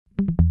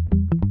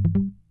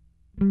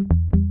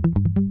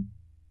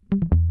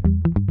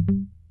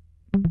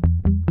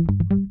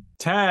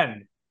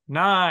10,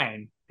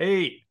 9,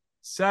 8,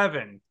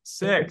 7,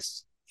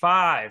 6,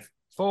 5,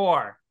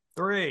 4,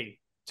 3,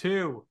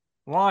 2,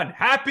 1.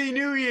 Happy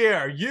New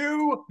Year!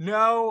 You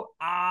know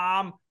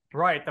I'm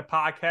right. The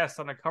podcast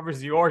that uncovers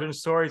the origin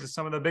stories of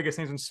some of the biggest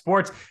things in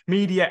sports,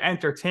 media,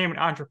 entertainment,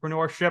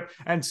 entrepreneurship,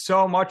 and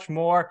so much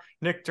more.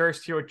 Nick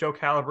Durst here with Joe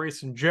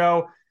Calabrese. And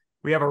Joe,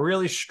 we have a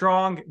really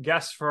strong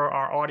guest for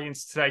our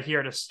audience today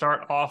here to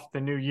start off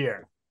the new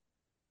year.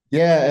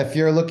 Yeah, if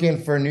you're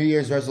looking for New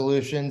Year's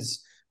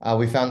resolutions,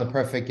 we found the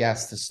perfect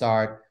guest to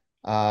start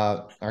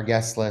our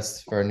guest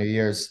list for New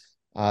Year's.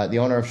 The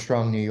owner of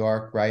Strong New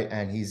York, right?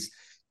 And he's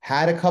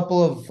had a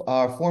couple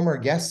of former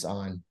guests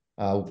on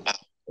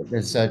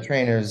as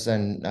trainers,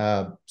 and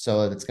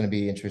so it's going to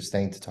be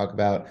interesting to talk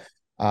about.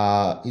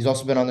 He's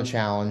also been on The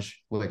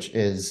Challenge, which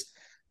is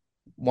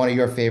one of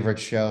your favorite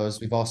shows.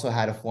 We've also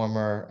had a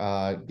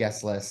former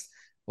guest list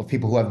of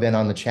people who have been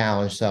on The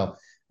Challenge. So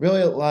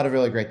really a lot of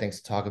really great things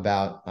to talk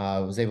about.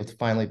 Was able to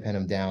finally pin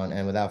him down.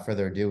 And without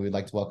further ado, we'd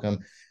like to welcome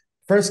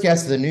first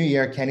guest of the new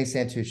year, Kenny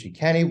Santucci.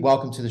 Kenny,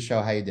 welcome to the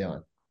show. How you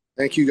doing?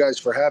 Thank you guys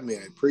for having me.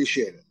 I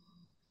appreciate it.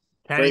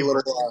 Kenny,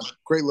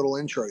 Great little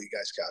intro you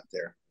guys got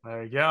there.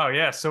 There you go.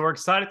 Yeah. So we're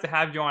excited to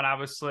have you on.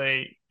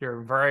 Obviously,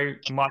 you're very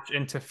much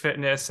into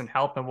fitness and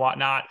health and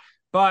whatnot.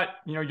 But,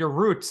 you know, your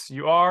roots,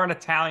 you are an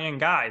Italian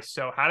guy.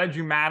 So how did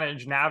you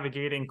manage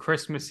navigating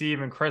Christmas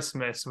Eve and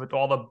Christmas with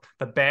all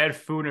the bad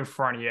food in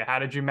front of you? How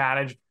did you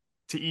manage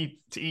to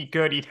eat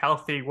good, eat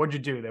healthy? What'd you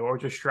do there? What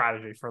was your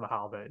strategy for the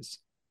holidays?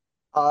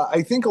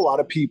 I think a lot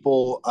of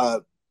people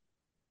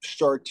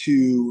start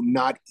to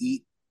not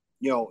eat,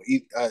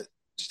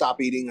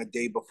 stop eating a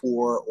day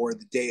before or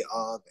the day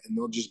of, and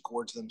they'll just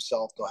gorge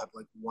themselves. They'll have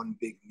like one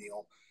big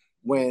meal.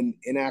 When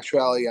in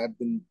actuality, I've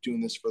been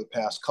doing this for the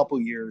past couple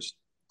years.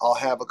 I'll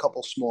have a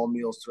couple small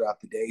meals throughout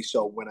the day.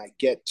 So when I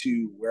get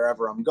to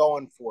wherever I'm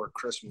going for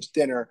Christmas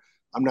dinner,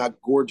 I'm not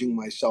gorging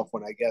myself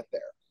when I get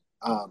there.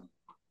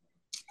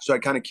 So I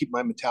kind of keep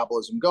my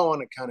metabolism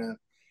going. I kind of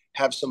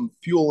have some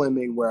fuel in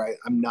me where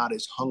I'm not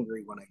as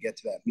hungry when I get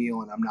to that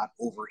meal, and I'm not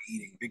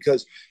overeating,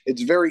 because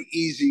it's very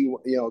easy,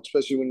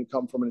 especially when you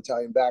come from an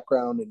Italian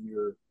background and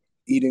you're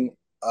eating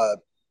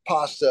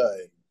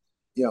pasta,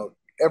 and,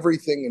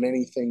 everything and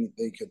anything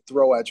they could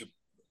throw at you,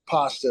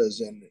 pastas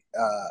and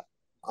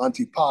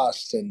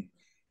antipasto and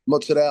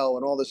mozzarella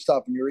and all this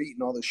stuff, and you're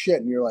eating all this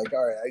shit, and you're like,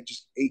 all right, I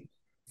just ate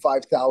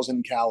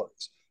 5,000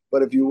 calories.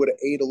 But if you would have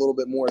ate a little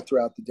bit more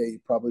throughout the day, you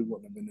probably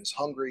wouldn't have been as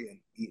hungry and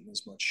eaten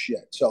as much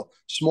shit. So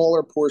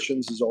smaller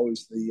portions is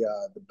always the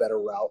better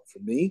route for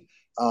me,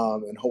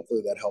 and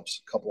hopefully that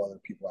helps a couple other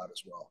people out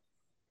as well.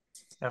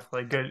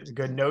 Definitely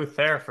good note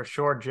there for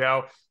sure,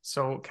 Joe.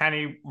 So,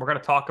 Kenny, we're going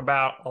to talk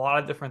about a lot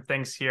of different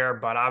things here,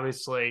 but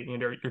obviously,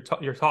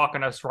 you're talking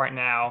to us right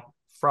now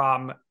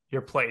from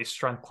your place,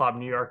 Strength Club,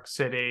 New York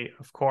City,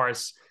 of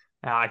course.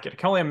 I can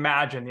only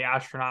imagine the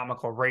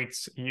astronomical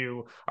rates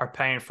you are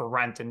paying for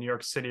rent in New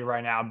York City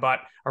right now.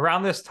 But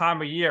around this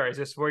time of year, is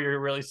this where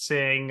you're really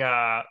seeing,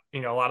 a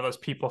lot of those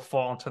people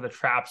fall into the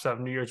traps of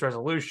New Year's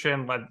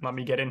resolution? Let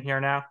me get in here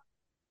now.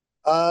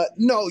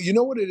 No, you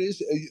know what it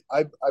is?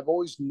 I've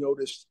always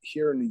noticed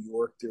here in New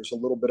York, there's a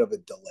little bit of a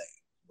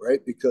delay,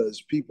 right?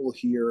 Because people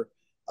here,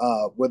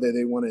 whether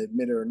they want to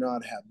admit it or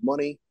not, have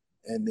money,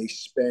 and they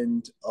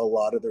spend a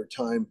lot of their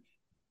time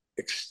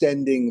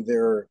extending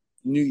their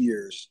New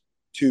Year's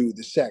to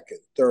the second,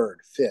 third,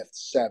 fifth,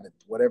 seventh,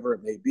 whatever it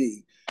may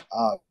be.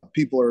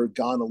 People are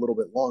gone a little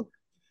bit longer.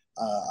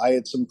 I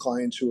had some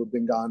clients who have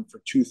been gone for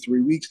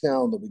 2-3 weeks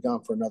now, and they'll be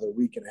gone for another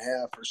week and a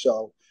half or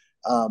so.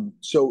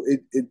 So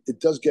it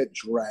does get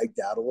dragged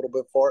out a little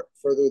bit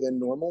further than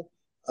normal.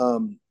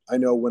 I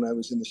know when I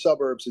was in the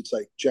suburbs, it's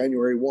like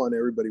January 1,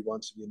 everybody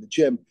wants to be in the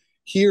gym.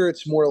 Here,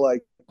 it's more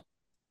like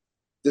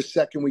the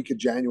second week of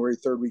January,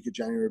 third week of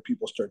January,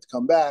 people start to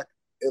come back.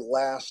 It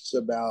lasts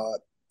about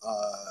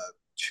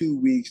 2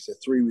 weeks to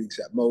 3 weeks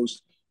at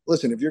most.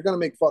 Listen, if you're going to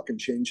make fucking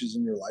changes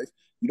in your life,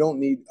 you don't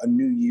need a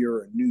new year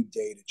or a new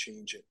day to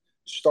change it.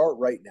 Start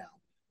right now.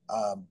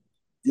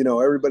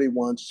 Everybody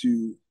wants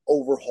to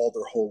overhaul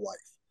their whole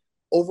life.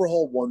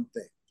 Overhaul one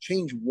thing.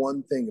 Change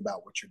one thing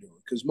about what you're doing.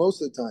 Because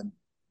most of the time,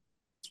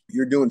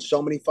 you're doing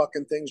so many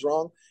fucking things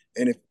wrong.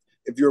 And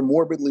if you're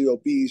morbidly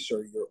obese,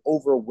 or you're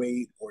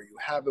overweight, or you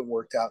haven't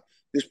worked out,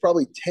 there's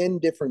probably 10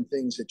 different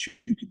things that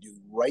you could do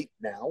right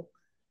now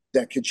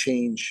that could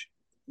change,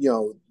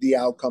 the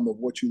outcome of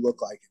what you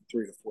look like in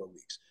 3 to 4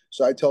 weeks.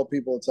 So I tell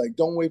people, it's like,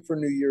 don't wait for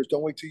New Year's.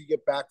 Don't wait till you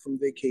get back from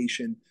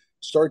vacation.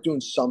 Start doing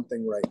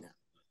something right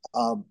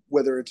now.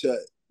 Whether it's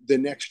the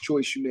next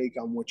choice you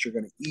make on what you're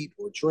going to eat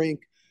or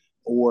drink,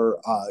 or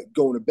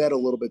going to bed a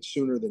little bit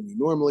sooner than you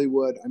normally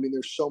would. I mean,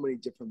 there's so many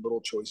different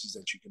little choices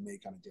that you can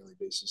make on a daily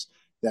basis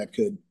that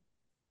could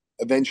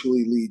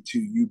eventually lead to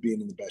you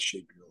being in the best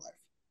shape of your life.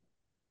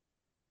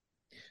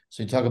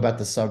 So you talk about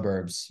the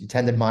suburbs. You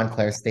attended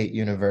Montclair State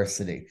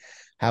University.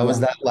 How was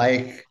that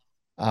like?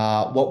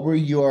 What were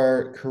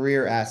your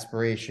career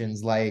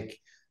aspirations like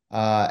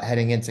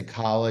heading into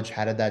college?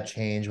 How did that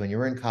change when you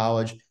were in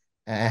college?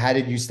 And how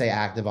did you stay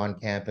active on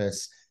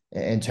campus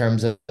in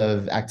terms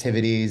of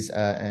activities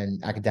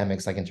and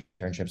academics like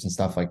internships and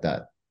stuff like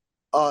that?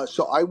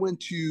 So I went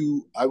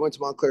to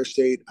Montclair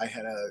State. I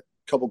had a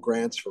couple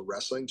grants for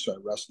wrestling, so I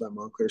wrestled at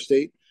Montclair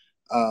State.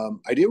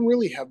 I didn't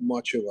really have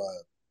much of a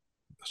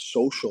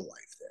social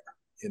life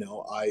there.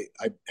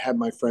 I had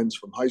my friends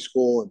from high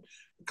school and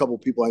a couple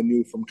of people I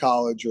knew from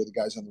college or the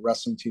guys on the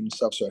wrestling team and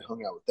stuff, so I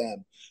hung out with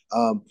them.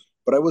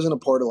 But I wasn't a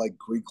part of like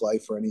Greek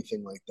life or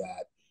anything like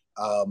that.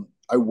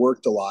 I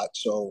worked a lot,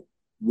 so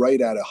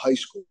right out of high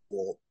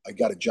school, I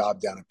got a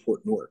job down at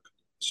Port Newark.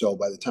 So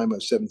by the time I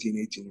was 17,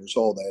 18 years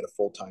old, I had a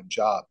full-time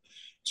job.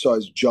 So I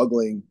was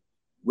juggling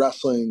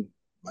wrestling,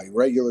 my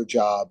regular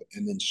job,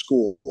 and then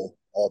school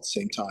all at the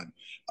same time.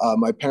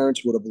 My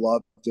parents would have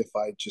loved if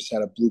I just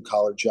had a blue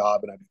collar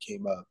job and I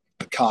became a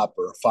cop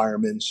or a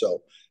fireman.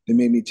 So they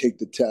made me take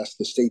the test,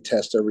 the state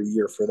test every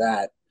year for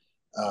that,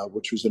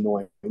 which was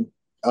annoying.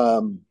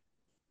 Um,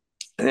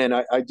 and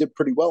I did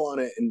pretty well on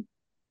it, and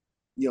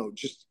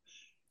just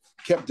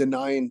kept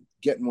denying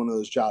getting one of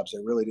those jobs.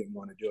 I really didn't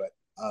want to do it.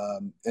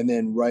 And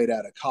then right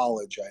out of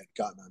college, I had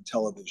gotten on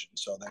television,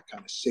 so that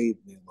kind of saved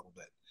me a little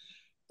bit.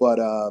 But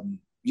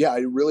yeah, I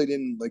really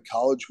didn't like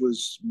college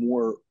was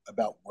more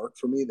about work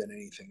for me than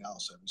anything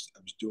else. I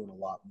was doing a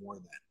lot more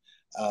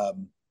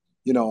then.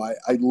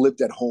 I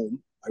lived at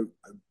home.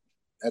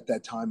 At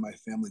that time, my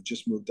family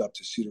just moved up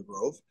to Cedar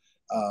Grove,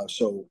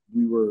 so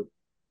we were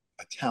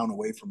a town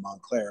away from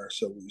Montclair,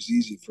 so it was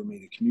easy for me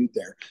to commute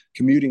there.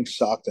 Commuting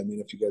sucked. I mean,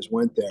 if you guys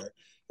went there,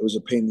 it was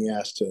a pain in the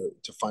ass to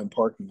find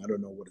parking. I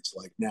don't know what it's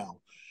like now,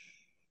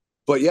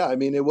 but yeah, I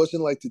mean, it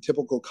wasn't like the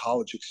typical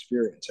college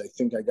experience. I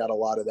think I got a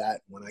lot of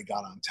that when I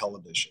got on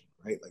television,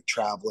 right? Like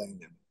traveling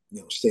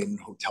and staying in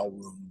hotel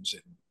rooms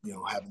and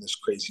having this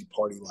crazy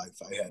party life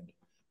I had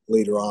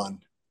later on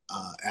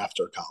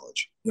after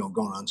college.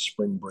 Going on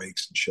spring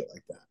breaks and shit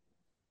like that.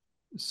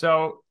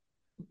 So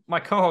my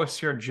co-host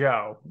here,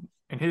 Joe,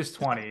 in his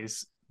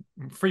 20s,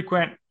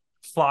 frequent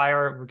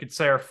flyer, we could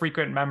say, or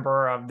frequent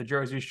member of the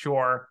Jersey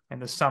Shore in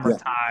the Yeah.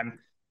 summertime.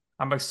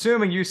 I'm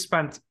assuming you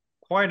spent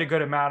quite a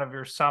good amount of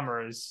your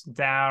summers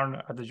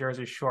down at the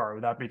Jersey Shore.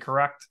 Would that be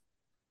correct?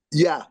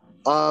 Yeah.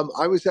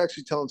 I was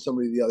actually telling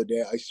somebody the other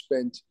day I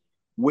spent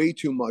way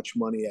too much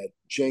money at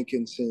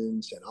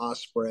Jenkinson's and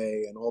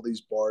Osprey and all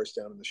these bars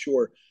down on the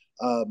shore.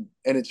 And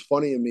it's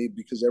funny to me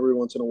because every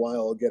once in a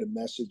while I'll get a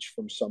message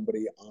from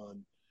somebody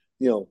on,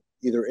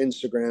 either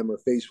Instagram or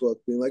Facebook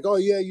being like, oh,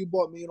 yeah, you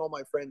bought me and all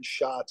my friends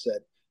shots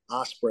at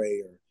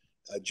Osprey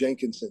or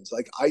Jenkinson's.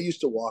 Like I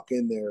used to walk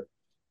in there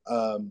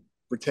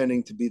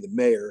pretending to be the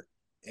mayor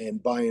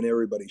and buying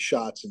everybody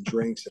shots and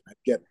drinks, and I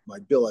get my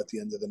bill at the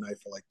end of the night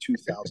for like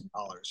 $2,000,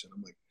 and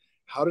I'm like,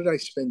 how did I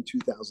spend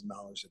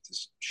 $2,000 at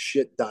this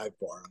shit dive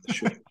bar on the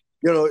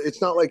shore?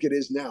 It's not like it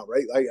is now,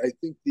 right? I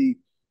think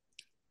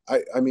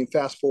I mean,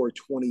 fast forward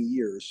 20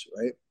 years,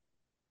 right?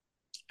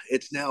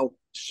 It's now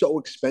so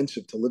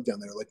expensive to live down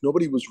there. Like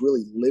nobody was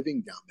really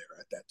living down there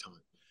at that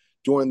time.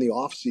 During the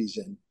off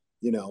season,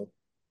 you know,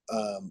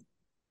 um,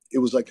 it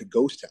was like a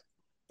ghost town.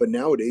 But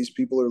nowadays,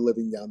 people are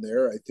living down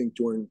there. I think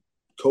during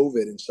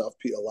COVID and stuff,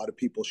 a lot of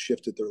people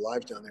shifted their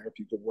lives down there.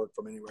 People work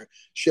from anywhere.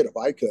 Shit, if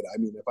I could, I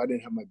mean, if I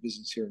didn't have my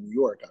business here in New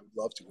York, I would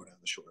love to go down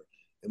the shore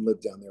and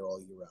live down there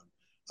all year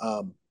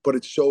round. But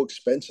it's so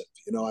expensive.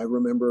 I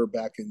remember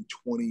back in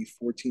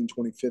 2014,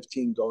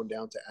 2015, going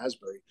down to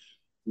Asbury,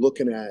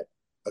 looking at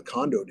a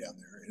condo down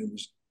there, and it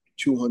was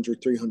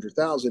 200,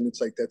 300,000. It's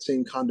like that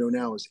same condo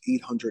now is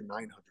 800,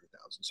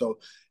 900,000. So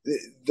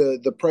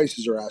the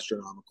prices are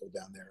astronomical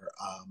down there.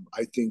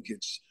 I think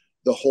it's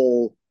the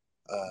whole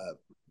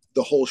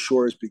the whole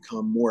shore has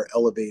become more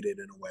elevated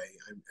in a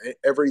way.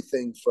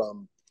 Everything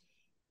from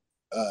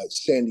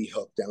Sandy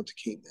Hook down to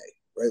Cape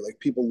May, right? Like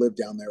people live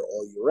down there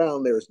all year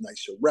round. There's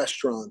nicer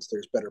restaurants.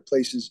 There's better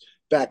places.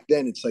 Back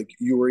then, it's like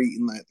you were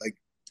eating that like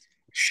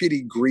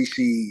shitty,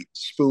 greasy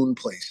spoon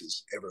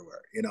places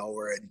everywhere,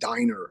 or a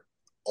diner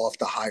off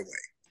the highway.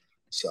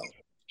 So,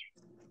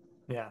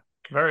 Yeah,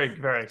 very,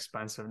 very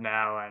expensive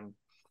now, and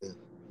yeah.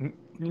 $1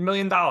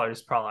 million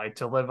probably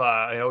to live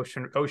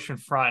an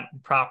oceanfront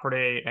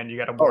property, and you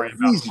got to Oh, worry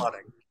about easy,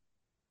 flooding.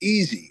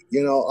 easy.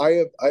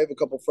 I have a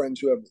couple friends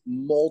who have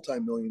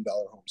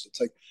multi-million-dollar homes. It's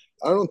like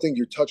I don't think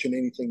you're touching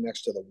anything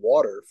next to the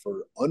water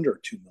for under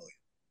 2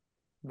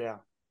 million.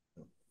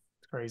 Yeah,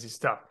 crazy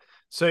stuff.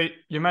 So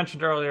you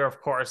mentioned earlier,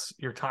 of course,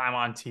 your time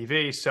on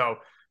TV. So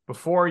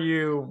before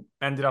you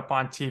ended up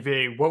on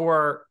TV, what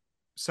were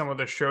some of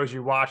the shows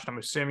you watched? I'm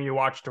assuming you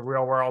watched The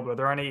Real World. Were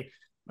there any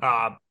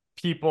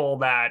people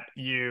that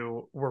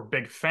you were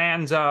big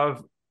fans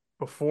of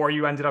before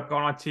you ended up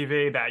going on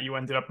TV that you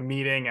ended up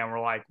meeting and were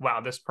like,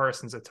 wow, this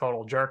person's a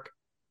total jerk?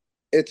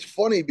 It's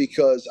funny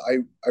because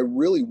I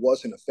really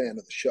wasn't a fan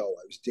of the show.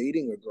 I was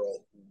dating a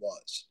girl who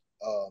was.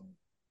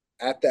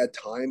 At that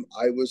time,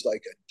 I was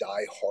like a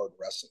die-hard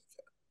wrestling fan.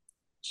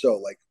 So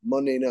like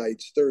Monday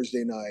nights,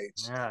 Thursday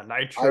nights, Yeah, I would,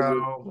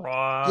 Nitro,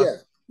 Raw, yeah,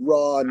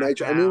 Raw,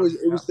 Nitro. I mean,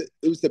 SmackDown.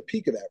 it was the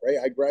peak of that, right?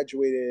 I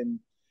graduated in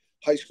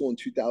high school in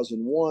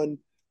 2001.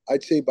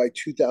 I'd say by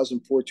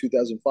 2004,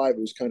 2005, it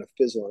was kind of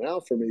fizzling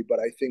out for me. But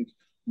I think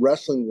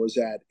wrestling was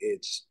at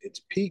its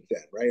peak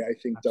then, right? I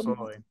think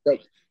Absolutely.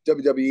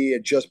 WWE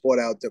had just bought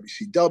out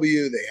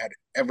WCW. They had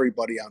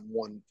everybody on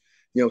one,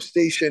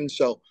 station.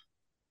 So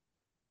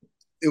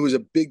it was a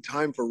big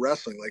time for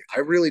wrestling. Like I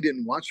really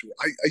didn't watch.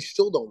 I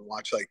still don't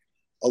watch like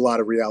a lot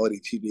of reality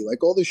TV.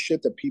 Like all this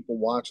shit that people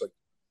watch, like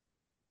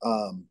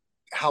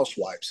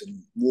Housewives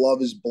and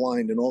Love Is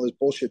Blind and all this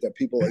bullshit that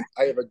people like.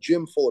 I have a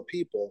gym full of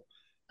people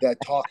that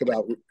talk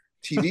about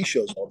TV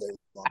shows all day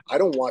long. I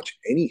don't watch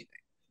anything.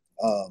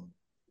 Um,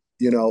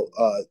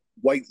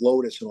 White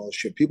Lotus and all this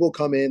shit. People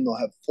come in, they'll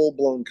have full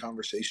blown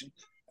conversation.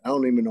 I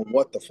don't even know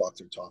what the fuck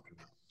they're talking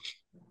about.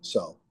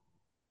 So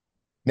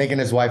Nick and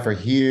his wife are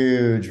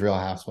huge Real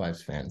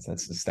Housewives fans.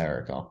 That's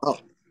hysterical. oh,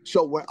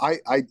 so when I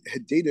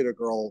had dated a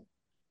girl,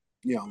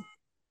 you know,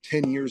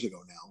 10 years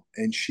ago now,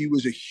 and she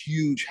was a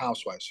huge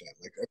Housewives fan.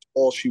 Like that's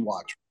all she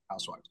watched,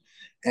 Housewives.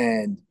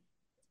 And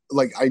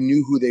like I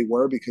knew who they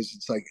were because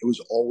it's like it was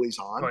always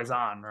on. Always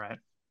on, right?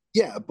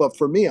 Yeah, but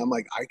for me, I'm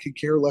like, I could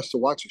care less to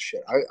watch this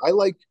shit.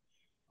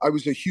 I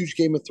was a huge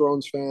Game of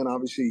Thrones fan,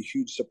 obviously a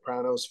huge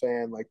Sopranos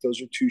fan. Like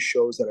those are two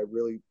shows that I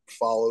really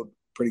followed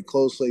pretty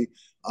closely.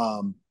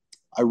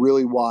 I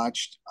really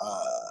watched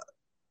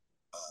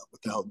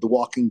what the hell, The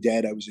Walking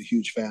Dead. I was a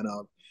huge fan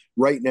of.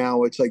 Right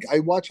now, it's like I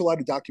watch a lot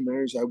of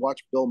documentaries. I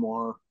watch Bill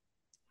Maher,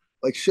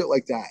 like shit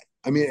like that.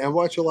 I mean, I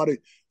watch a lot of.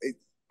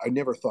 I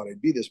never thought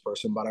I'd be this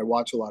person, but I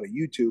watch a lot of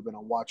YouTube and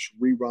I'll watch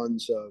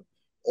reruns of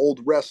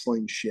old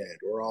wrestling shit,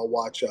 or I'll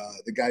watch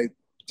the guy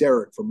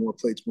Derek from More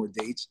Plates, More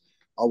Dates.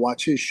 I'll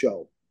watch his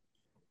show.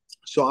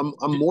 So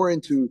I'm more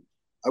into.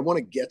 I want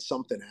to get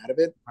something out of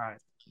it. All right.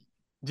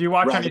 Do you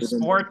watch Rather any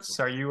than sports?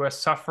 Are you a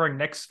suffering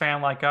Knicks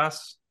fan like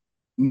us?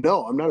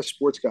 no, I'm not a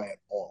sports guy at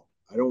all.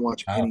 I don't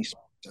watch any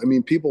sports. I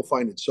mean, people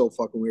find it so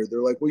fucking weird.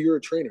 They're like, "Well, you're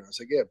a trainer." I was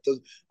like, "Yeah."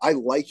 I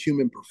like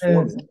human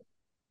performance.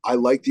 I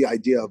like the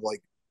idea of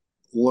like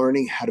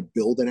learning how to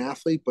build an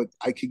athlete, but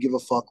I could give a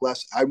fuck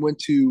less. I went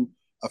to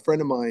a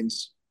friend of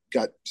mine's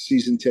got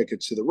season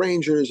tickets to the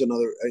Rangers.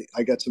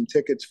 I got some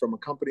tickets from a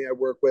company I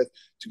work with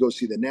to go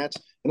see the Nets,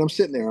 and I'm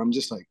sitting there. I'm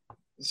just like,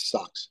 this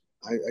sucks.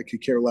 I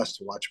could care less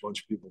to watch a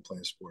bunch of people play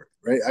a sport,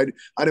 right?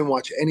 I didn't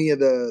watch any of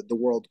the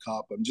World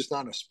Cup. I'm just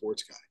not a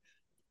sports guy.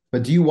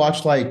 But do you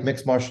watch like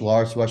mixed martial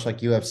arts? You watch like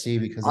UFC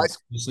because I it's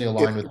closely if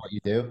aligned with what you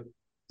do?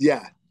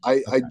 Yeah,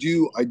 I Okay.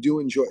 do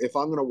enjoy. If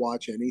I'm gonna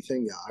watch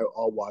anything, yeah,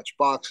 I'll watch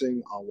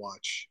boxing. I'll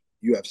watch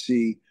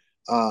UFC.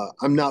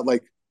 I'm not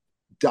like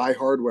die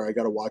hard where I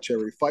got to watch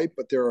every fight,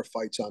 but there are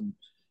fights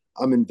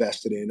I'm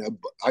invested in.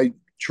 I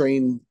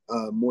train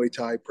Muay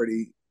Thai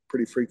pretty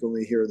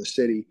frequently here in the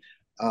city.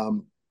 Uh,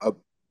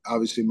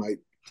 Obviously,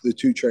 the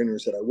two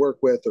trainers that I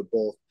work with are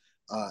both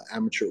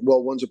amateur.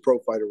 Well, one's a pro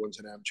fighter, one's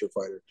an amateur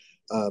fighter.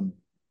 Um,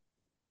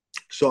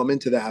 so I'm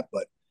into that,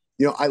 but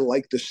I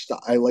like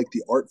I like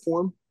the art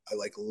form. I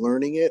like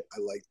learning it.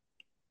 I like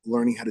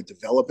learning how to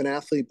develop an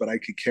athlete, but I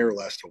could care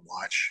less to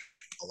watch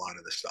a lot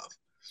of the stuff.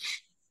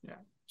 Yeah.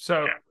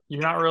 So you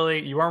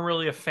weren't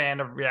really a fan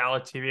of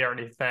reality TV or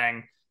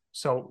anything.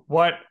 So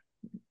what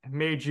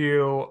made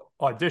you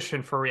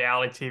audition for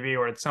reality TV,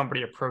 or did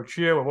somebody approach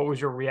you, or what was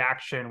your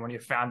reaction when you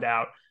found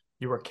out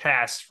you were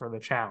cast for the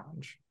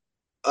challenge?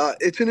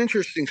 It's an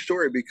interesting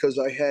story because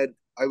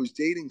I was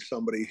dating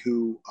somebody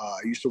who I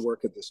used to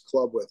work at this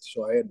club with.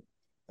 So I had,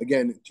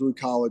 again, through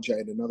college, I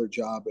had another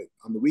job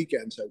on the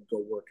weekends. I'd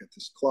go work at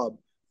this club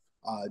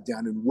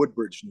down in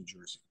Woodbridge, New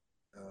Jersey.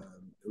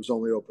 It was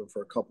only open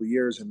for a couple of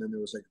years, and then there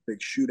was like a big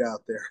shootout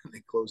there, and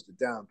they closed it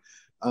down.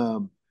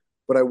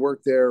 But I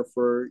worked there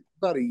for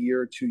about a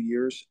year, 2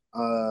 years,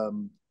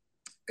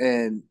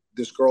 and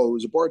this girl who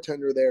was a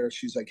bartender there,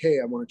 she's like, "Hey,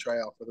 I want to try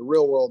out for the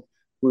Real World."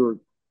 We were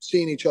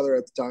seeing each other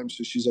at the time,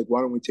 so she's like, "Why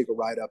don't we take a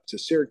ride up to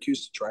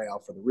Syracuse to try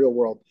out for the Real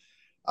World?"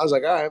 I was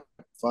like, "All right,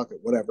 fuck it,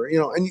 whatever."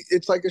 And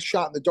it's like a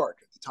shot in the dark.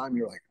 At the time,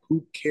 you're like,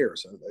 "Who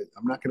cares?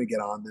 I'm not going to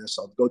get on this.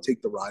 I'll go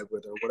take the ride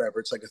with her,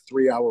 whatever." It's like a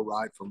 3-hour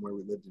ride from where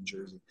we lived in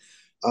Jersey.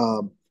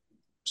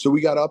 So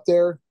we got up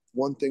there.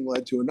 One thing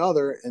led to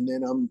another, and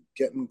then I'm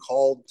getting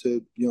called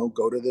to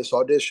go to this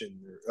audition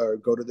or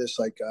go to this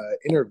like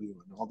interview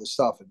and all this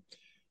stuff. And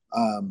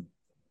um,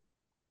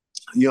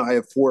 I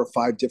have 4 or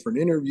 5 different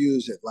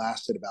interviews. It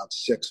lasted about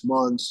 6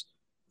 months,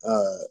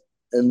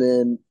 and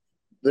then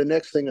the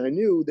next thing I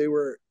knew, they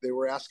were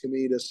asking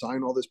me to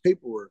sign all this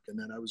paperwork, and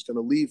then I was going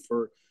to leave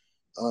for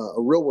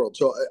a Real World.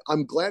 So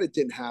I'm glad it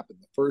didn't happen.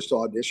 The first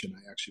audition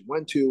I actually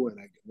went to, and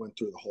I went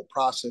through the whole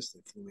process.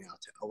 They flew me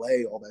out to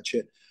LA, all that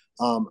shit.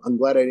 I'm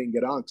glad I didn't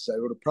get on because I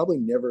would have probably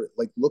never,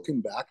 like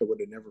looking back, I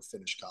would have never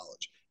finished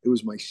college. It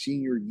was my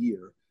senior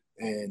year,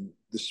 and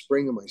the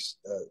spring of my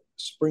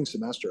spring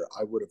semester,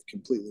 I would have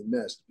completely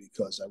missed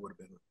because I would have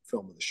been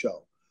filming the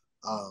show.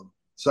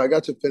 So I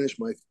got to finish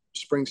my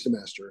spring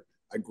semester.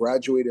 I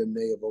graduated in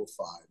May of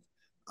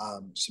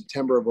 '05.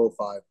 September of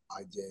 '05,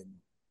 I did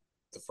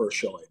the first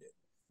show I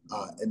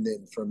did. And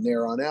then from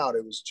there on out,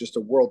 it was just a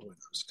whirlwind.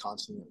 I was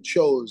constantly on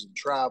shows and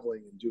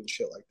traveling and doing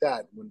shit like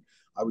that. When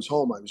I was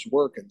home, I was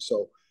working.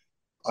 So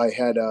I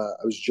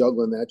was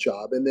juggling that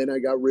job, and then I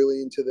got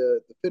really into the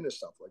fitness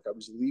stuff. Like I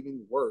was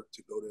leaving work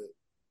to go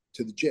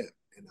to the gym,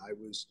 and I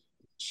was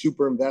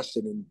super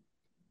invested in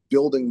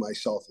building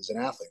myself as an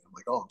athlete. I'm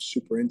like, oh, I'm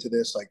super into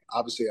this. Like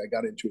obviously, I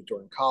got into it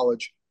during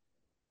college.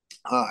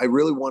 I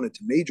really wanted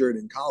to major it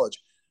in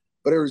college,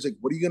 but I was like,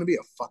 what are you going to be,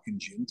 a fucking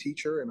gym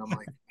teacher? And I'm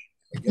like,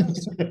 I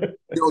guess,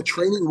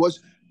 training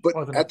was, but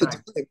Wasn't a at the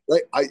thing.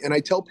 time, right? I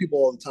tell people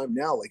all the time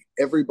now, like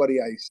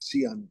everybody I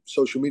see on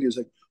social media is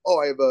like, oh,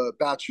 I have a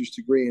bachelor's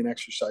degree in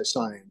exercise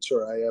science,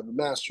 or I have a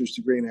master's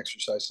degree in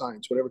exercise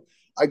science, whatever.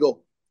 I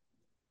go,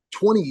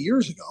 20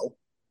 years ago,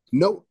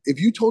 no, if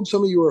you told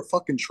somebody you were a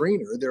fucking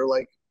trainer, they're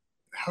like,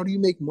 how do you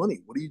make money?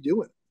 What are you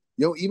doing?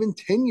 Even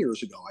 10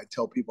 years ago, I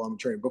tell people I'm a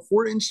trainer.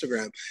 Before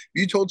Instagram, if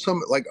you told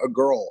some like a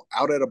girl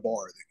out at a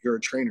bar that you're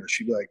a trainer,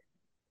 she'd be like,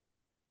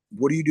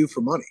 what do you do for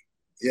money?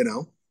 You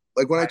know,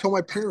 like when I Right. told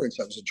my parents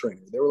I was a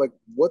trainer, they were like,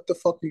 what the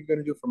fuck are you going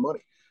to do for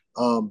money?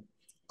 Um,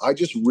 I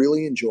just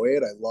really enjoy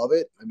it. I love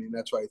it. I mean,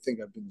 that's why I think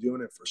I've been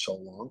doing it for so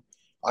long.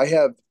 I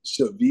have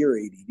severe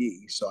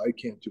ADD, so I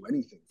can't do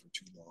anything for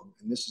too long.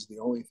 And this is the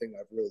only thing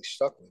I've really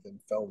stuck with and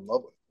fell in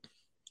love with.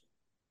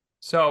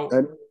 So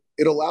And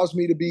it allows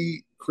me to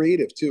be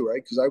creative too,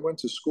 right? Because I went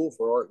to school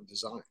for art and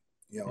design.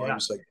 I yeah.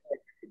 was like,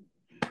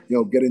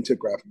 get into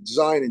graphic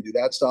design and do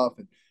that stuff.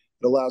 And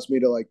it allows me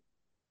to like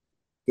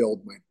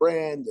build my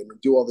brand and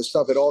do all this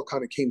stuff. It all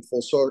kind of came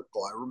full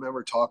circle. I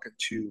remember talking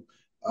to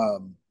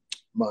um,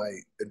 my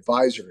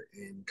advisor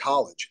in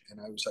college, and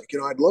I was like,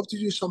 I'd love to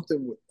do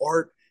something with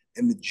art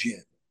and the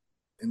gym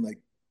and like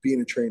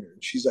being a trainer.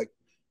 And she's like,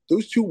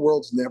 those two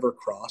worlds never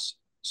cross.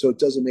 So it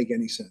doesn't make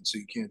any sense. So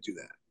you can't do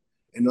that.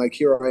 And like,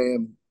 here I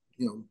am,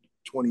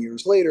 20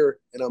 years later,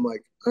 and I'm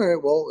like, all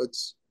right, well,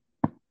 it's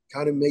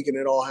kind of making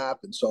it all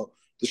happen. So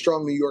the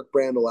Strong New York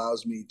brand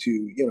allows me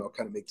to,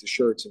 kind of make the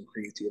shirts and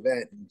create the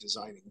event and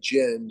designing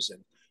gyms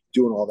and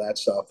doing all that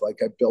stuff. Like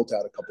I built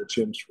out a couple of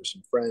gyms for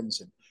some friends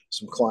and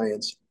some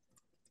clients.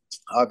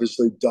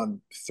 Obviously,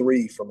 done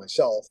 3 for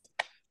myself.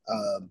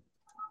 Um,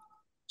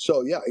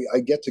 so yeah,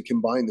 I get to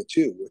combine the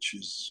two, which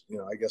is,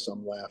 I guess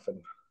I'm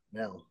laughing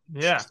now.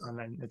 It's Yeah, just not. and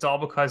then it's all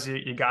because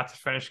you got to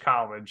finish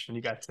college and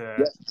you got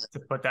Yeah. to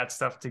put that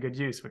stuff to good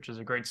use, which is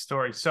a great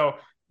story. So,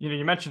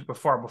 you mentioned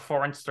before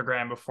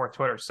Instagram, before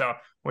Twitter. So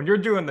when you're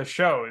doing the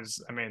shows,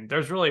 I mean,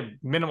 there's really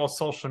minimal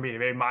social media,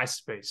 maybe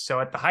MySpace. So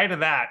at the height of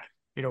that,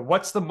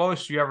 what's the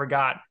most you ever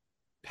got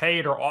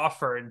paid or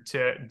offered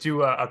to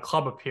do a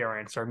club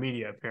appearance or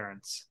media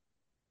appearance?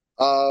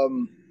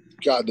 Um,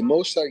 God, the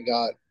most I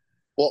got.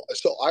 Well,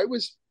 so I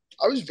was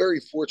very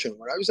fortunate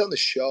when I was on the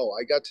show.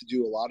 I got to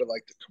do a lot of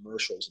like the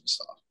commercials and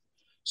stuff.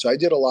 So I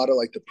did a lot of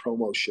like the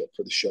promo shit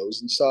for the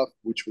shows and stuff,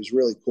 which was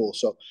really cool.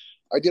 So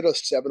I did a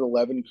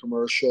 7-Eleven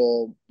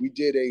commercial. We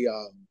did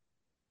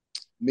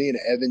me and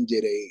Evan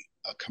did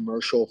a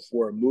commercial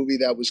for a movie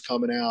that was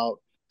coming out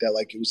that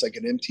like it was like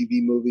an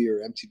MTV movie, or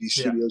MTV Yeah.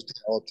 Studios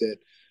developed it.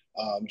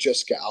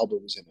 Jessica Alba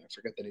was in it. I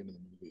forget the name of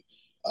the movie.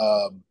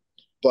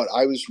 But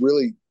I was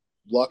really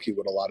lucky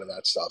with a lot of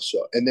that stuff.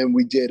 So and then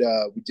we did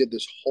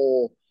this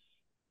whole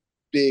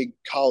big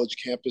college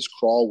campus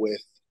crawl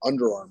with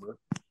Under Armour.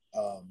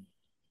 Um,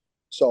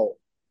 so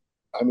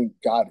I mean,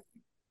 God,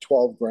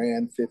 12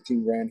 grand,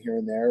 15 grand here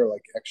and there,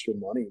 like extra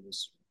money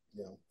was,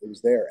 it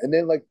was there. And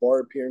then like bar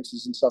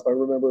appearances and stuff. I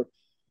remember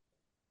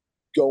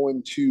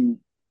going to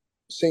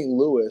St.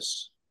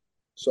 Louis.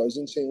 So I was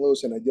in St.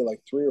 Louis and I did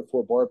like 3 or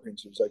 4 bar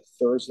appearances. It was like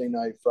Thursday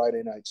night,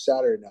 Friday night,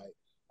 Saturday night.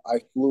 I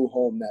flew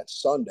home that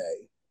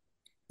Sunday.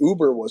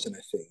 Uber wasn't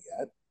a thing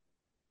yet.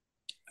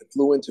 I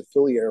flew into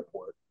Philly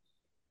Airport,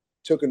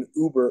 took an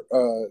Uber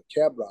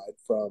cab ride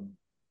from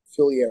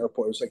Philly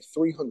Airport. It was like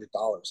 $300 at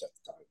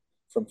the time,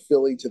 from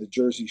Philly to the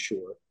Jersey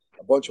Shore.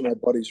 A bunch of my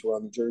buddies were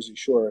on the Jersey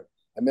Shore.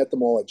 I met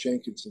them all at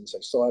Jenkinson's. I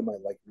still had my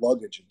like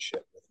luggage and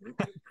shit with me.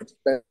 I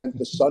spent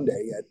the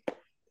Sunday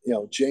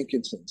at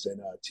Jenkinson's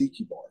and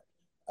Tiki Bar.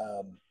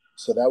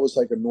 So that was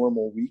like a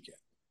normal weekend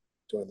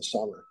during the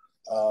summer.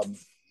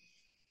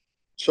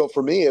 So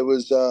for me, it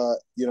was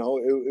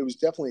it was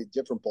definitely a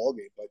different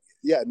ballgame. But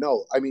yeah,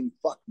 no, I mean,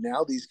 fuck.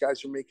 Now these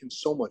guys are making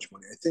so much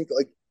money. I think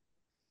like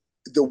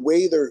the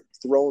way they're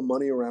throwing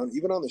money around,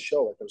 even on the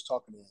show. Like I was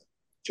talking to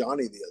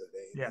Johnny the other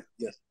day. Yeah.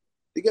 Yeah,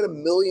 they get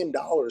 $1 million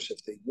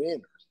if they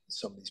win.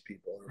 Some of these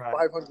people, or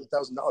Right.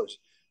 $500,000.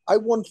 I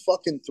won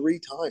fucking 3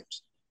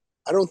 times.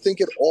 I don't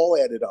think it all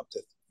added up to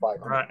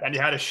 500 Right. And bucks.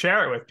 you had to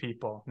share it with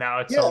people. Now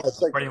it's Yeah, all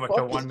it's like pretty much a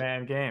fuck one it.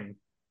 man game.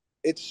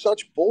 It's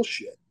such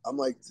bullshit. I'm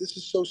like, this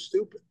is so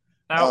stupid.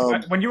 Now,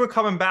 Um, when you were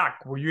coming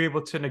back, were you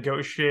able to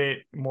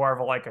negotiate more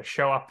of like a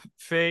show up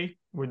fee?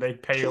 Would they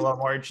pay you a so little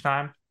more each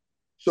time?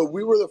 so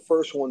we were the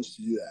first ones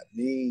to do that.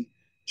 Me,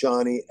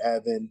 Johnny,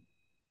 Evan,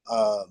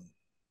 um,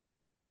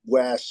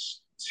 Wes.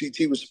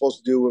 CT was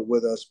supposed to do it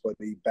with us, but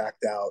he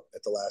backed out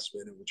at the last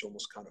minute, which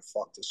almost kind of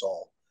fucked us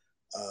all.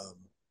 Um,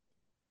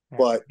 Yeah.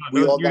 but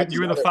we all got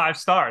You were the together. 5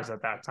 stars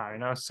at that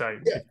time, so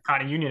Yeah, it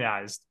kind of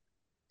unionized.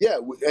 yeah,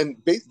 and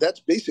that's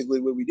basically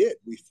what we did.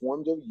 We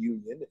formed a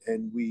union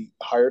and we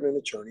hired an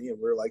attorney, and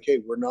we are like, hey,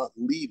 we're not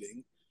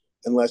leaving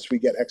unless we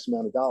get X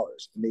amount of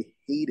dollars. And they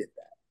hated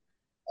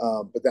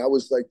that. But that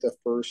was like the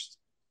first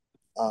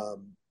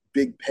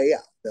big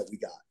payout that we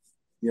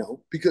got,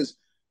 because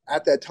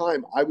at that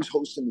time I was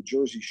hosting the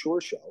Jersey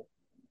Shore show.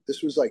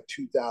 This was like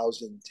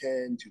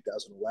 2010,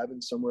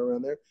 2011, somewhere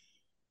around there.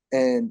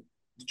 And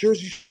the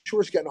Jersey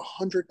Shore's getting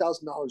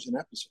 $100,000 an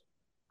episode,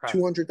 Right.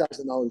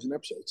 $200,000 an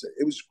episode.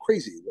 It was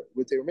crazy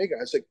what they were making.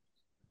 I was like,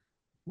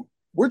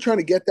 we're trying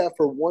to get that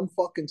for one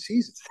fucking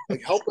season.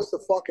 Like, help us the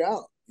fuck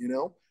out.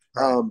 Right.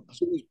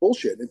 So it was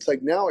bullshit. It's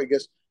like now, I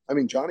guess, I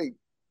mean, Johnny,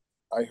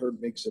 I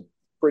heard, makes a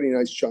pretty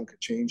nice chunk of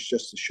change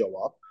just to show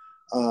up.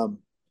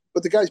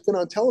 But the guy's been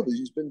on television.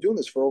 He's been doing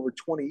this for over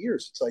 20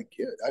 years. It's like,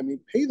 yeah, I mean,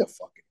 pay the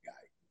fucking guy,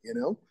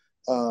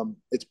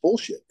 It's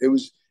bullshit. It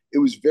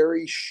was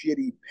very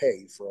shitty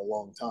pay for a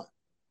long time.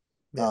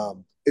 Yeah.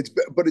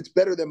 But it's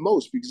better than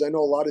most, because I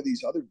know a lot of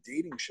these other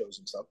dating shows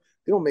and stuff,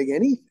 they don't make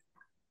anything,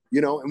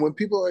 and when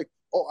people are like,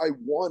 oh, I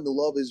won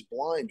Love is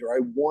Blind, or I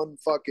won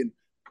fucking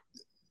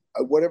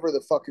whatever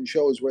the fucking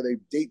show is where they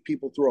date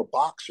people through a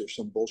box or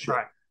some bullshit.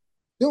 Right.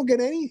 They don't get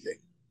anything.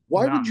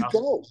 Why would you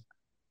go?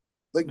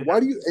 Like, why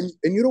do you,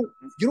 and you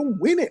don't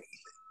win anything,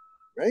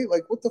 right?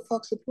 Like, what the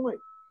fuck's the point?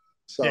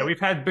 So yeah, we've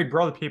had Big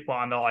Brother people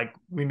on. They're like,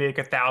 we make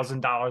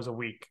 $1,000 a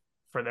week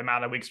for the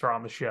amount of weeks we're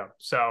on the show.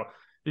 So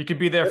you could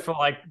be there for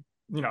like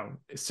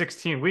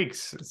 16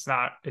 weeks.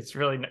 It's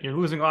really, you're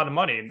losing a lot of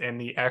money in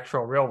the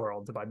actual real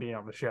world by being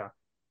on the show.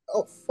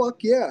 Oh,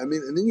 fuck yeah. I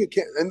mean, and then you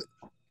can't, and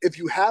if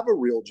you have a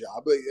real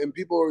job, and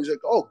people are always like,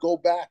 oh, go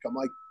back. I'm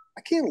like,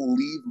 I can't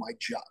leave my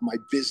job, my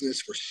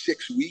business for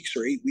 6 weeks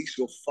or 8 weeks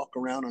to go fuck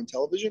around on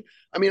television.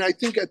 I mean, I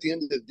think at the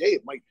end of the day,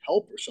 it might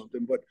help or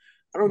something, but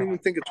I don't even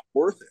think it's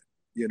worth it,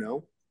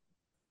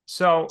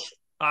 So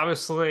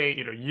obviously,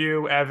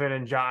 you, Evan,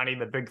 and Johnny,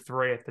 the big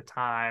three at the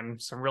time,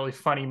 some really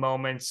funny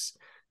moments.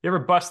 You ever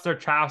bust their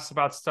chops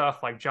about stuff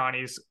like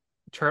Johnny's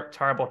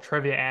terrible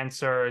trivia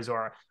answers,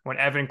 or when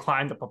Evan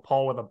climbed up a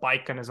pole with a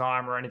bike on his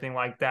arm, or anything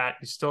like that?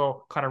 You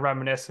still kind of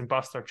reminisce and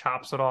bust their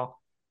chops at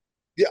all?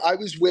 Yeah, I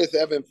was with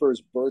Evan for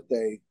his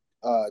birthday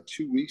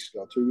 2 weeks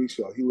ago, 3 weeks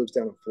ago. He lives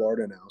down in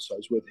Florida now, so I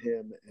was with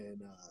him,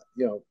 and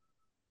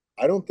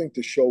I don't think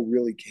the show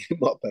really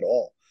came up at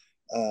all.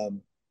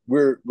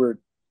 We're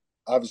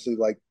obviously,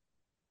 like,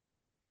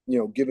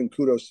 giving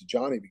kudos to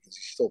Johnny because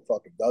he still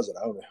fucking does it.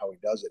 I don't know how he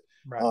does it.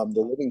 Right.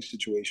 The living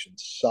situation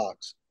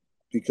sucks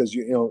because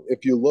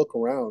if you look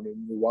around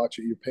and you watch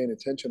it, you're paying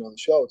attention on the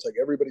show. It's like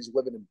everybody's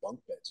living in bunk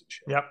beds and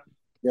shit.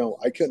 Yep.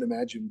 I couldn't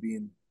imagine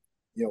being,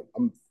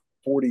 I'm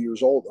 40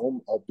 years old.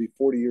 I'll be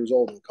 40 years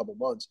old in a couple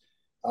months.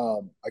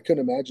 I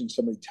couldn't imagine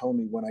somebody telling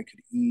me when I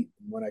could eat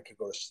and when I could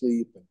go to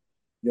sleep, and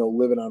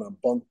living on a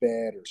bunk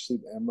bed or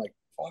sleep. And I'm like,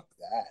 fuck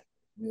that.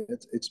 I mean,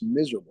 it's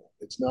miserable.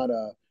 It's not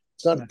a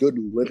good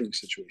living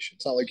situation.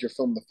 It's not like you're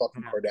filming the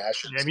fucking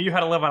Kardashians. I mean, you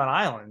had to live on an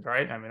island,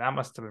 right? I mean, that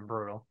must have been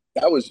brutal.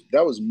 That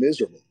was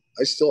miserable.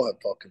 I still have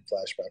fucking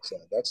flashbacks of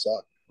that. That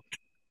sucked.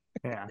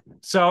 Yeah.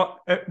 So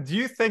do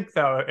you think,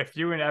 though, if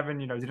you and Evan,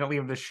 didn't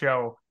leave the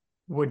show,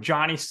 would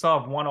Johnny still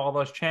have won all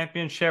those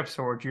championships,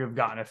 or would you have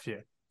gotten a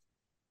few?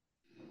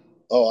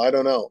 Oh, I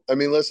don't know. I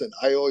mean, listen,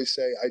 I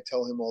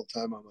tell him all the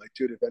time, I'm like,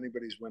 dude, if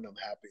anybody's win, I'm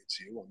happy it's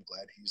you. I'm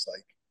glad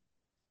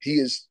he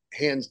is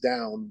hands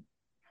down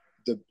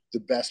the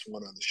best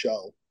one on the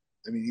show.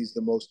 I mean, he's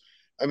the most,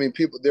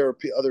 there are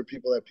other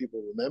people that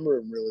people remember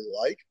and really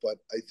like, but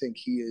I think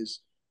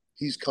he's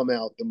come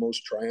out the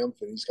most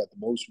triumphant. He's got the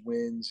most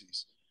wins.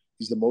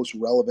 He's the most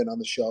relevant on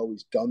the show.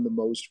 He's done the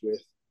most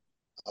with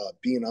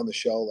being on the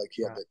show. Like,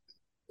 he had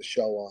the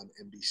show on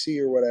NBC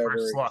or whatever.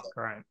 First luck,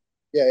 right.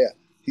 Yeah.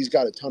 He's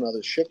got a ton of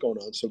other shit going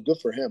on. So good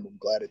for him. I'm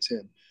glad it's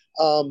him.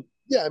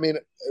 Yeah, I mean,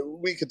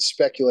 we could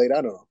speculate.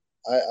 I don't know.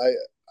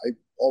 I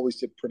always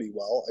did pretty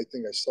well. I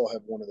think I still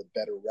have one of the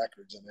better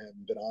records, and I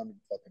haven't been on in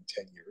fucking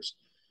 10 years.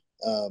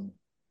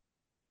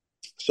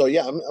 So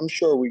yeah, I'm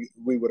sure we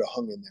would have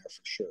hung in there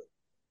for sure.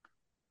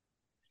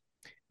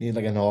 You need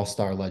like an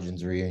All-Star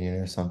Legends reunion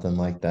or something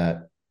like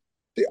that.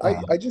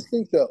 I just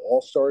think that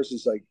All Stars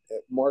is like,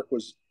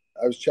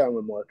 I was chatting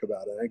with Mark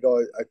about it. And I go,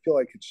 I feel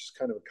like it's just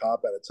kind of a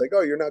cop out. It's like,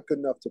 oh, you're not good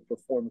enough to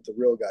perform with the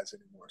real guys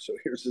anymore. So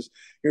here's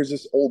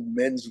this old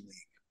men's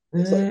league.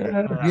 It's like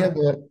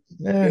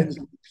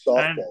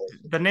softball.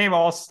 The name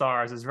All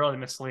Stars is really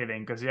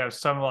misleading because you have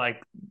some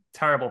like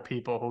terrible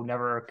people who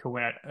never could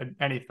win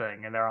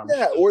anything, and they're on.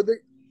 Yeah,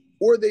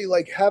 or they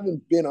like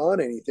haven't been on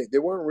anything. They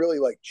weren't really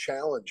like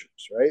challengers,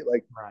 right?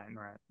 Like, right.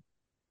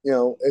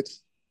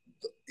 It's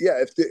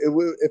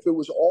if it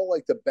was all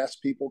like the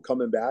best people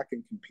coming back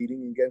and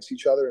competing against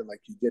each other, and like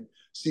you did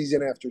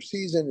season after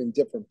season in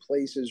different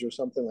places or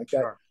something like that.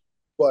 Sure.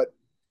 But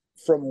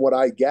from what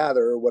I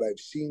gather, or what I've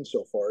seen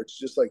so far, it's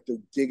just like they're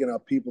digging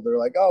up people. They're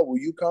like, oh, will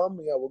you come?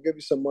 Yeah, we'll give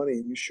you some money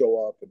and you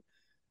show up. And,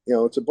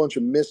 it's a bunch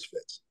of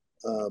misfits,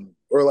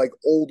 or like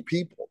old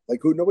people, like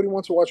who nobody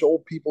wants to watch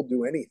old people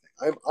do anything.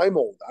 I'm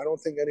old. I don't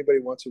think anybody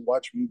wants to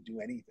watch me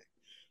do anything.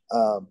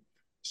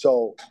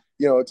 So,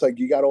 it's like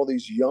you got all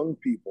these young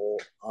people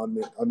on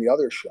the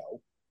other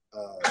show,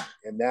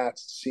 and that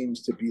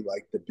seems to be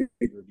like the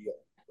bigger deal,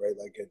 right?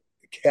 Like it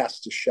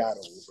cast a shadow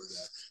over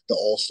the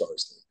All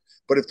Stars thing.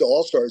 But if the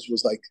All Stars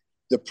was like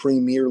the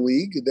Premier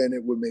League, then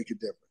it would make a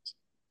difference.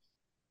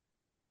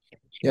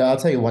 Yeah, I'll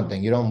tell you one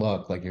thing. You don't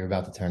look like you're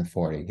about to turn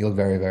 40. You look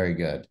very, very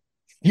good.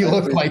 You I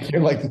look appreciate like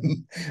you're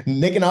like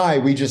Nick and I,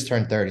 we just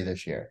turned 30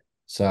 this year.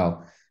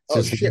 So Oh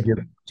just shit.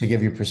 to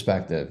give you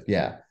perspective.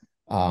 Yeah.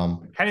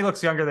 Kenny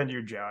looks younger than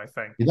you, Joe, I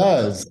think. He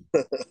does.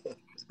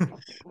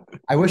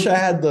 I wish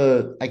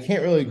I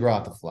can't really grow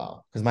out the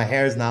flow because my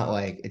hair is not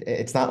like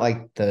it's not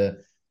like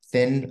the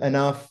thin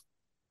enough.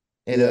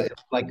 Yeah. It'll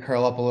like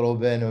curl up a little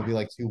bit and it would be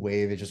like too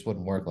wave. It just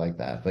wouldn't work like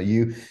that. But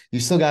you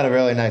still got a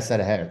really nice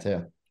set of hair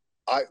too.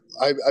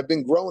 I've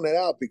been growing it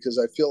out because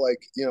I feel like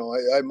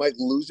I might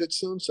lose it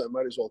soon, so I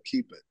might as well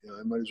keep it.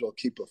 I might as well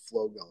keep a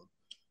flow going.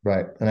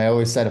 Right. And I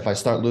always said if I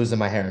start losing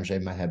my hair and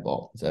shave my head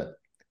bald, that's it.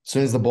 As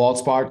soon as the bald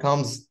spot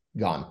comes,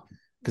 gone.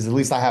 Because at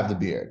least I have the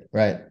beard,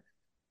 right?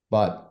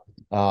 But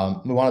we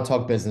want to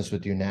talk business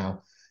with you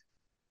now.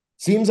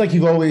 Seems like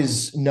you've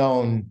always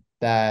known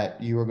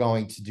that you were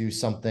going to do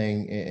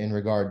something in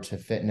regard to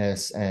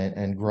fitness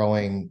and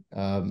growing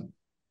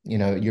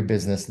your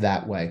business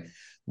that way.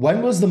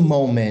 When was the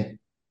moment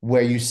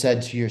where you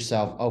said to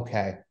yourself,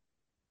 okay,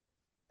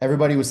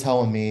 everybody was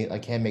telling me I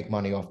can't make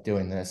money off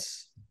doing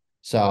this.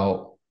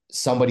 So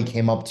somebody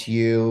came up to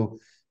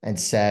you and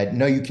said,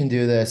 no, you can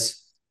do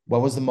this.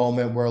 What was the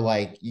moment where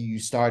like you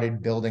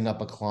started building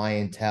up a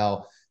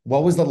clientele?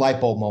 What was the light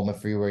bulb moment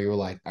for you where you were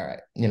like, all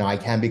right, I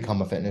can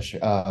become a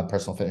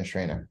personal fitness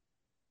trainer?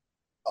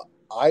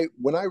 I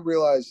when I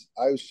realized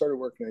I started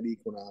working at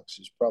Equinox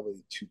is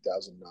probably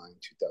 2009,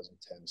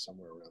 2010,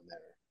 somewhere around there.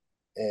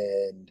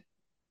 And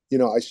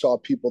I saw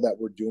people that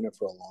were doing it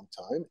for a long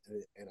time,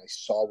 and I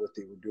saw what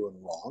they were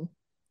doing wrong.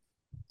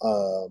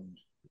 Um,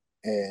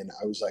 and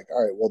I was like,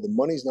 all right, well, the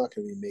money's not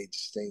going to be made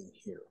staying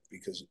here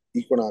because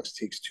Equinox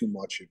takes too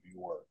much of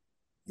your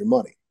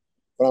money.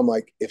 But I'm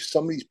like, if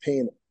somebody's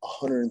paying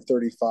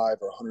 $135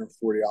 or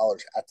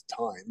 $140 at the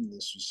time, and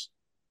this was,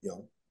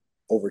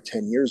 over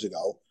 10 years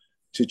ago,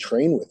 to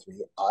train with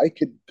me, I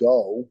could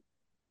go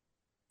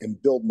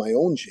and build my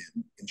own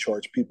gym and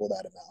charge people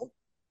that amount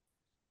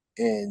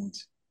and,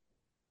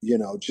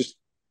 just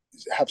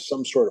have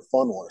some sort of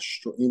fun or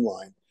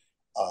streamline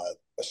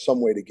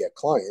some way to get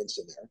clients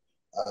in there.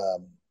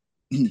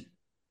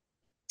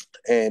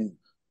 And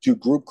do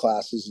group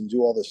classes and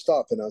do all this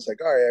stuff. And I was like,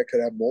 all right, I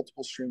could have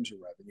multiple streams of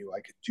revenue. I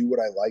could do what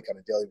I like on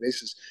a daily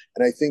basis.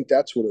 And I think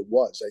that's what it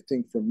was. I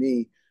think for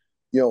me,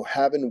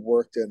 having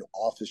worked an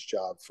office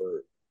job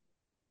for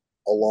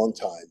a long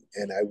time,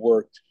 and I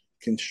worked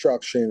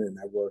construction and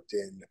I worked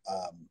in,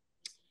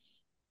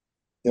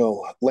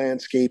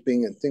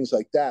 landscaping and things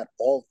like that.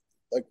 All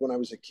like when I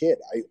was a kid,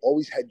 I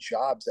always had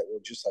jobs that were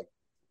just like,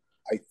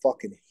 I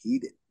fucking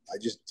hated. I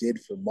just did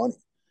for money.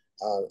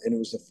 And it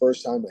was the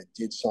first time I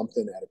did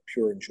something out of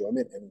pure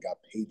enjoyment and got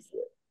paid for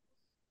it.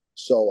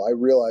 So I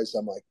realized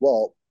I'm like,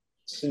 well,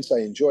 since I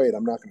enjoy it,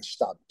 I'm not going to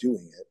stop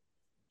doing it.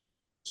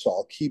 So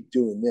I'll keep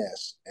doing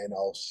this and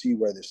I'll see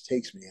where this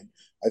takes me. And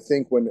I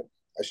think when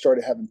I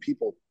started having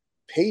people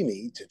pay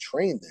me to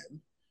train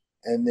them,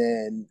 and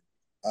then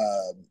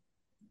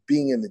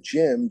being in the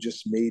gym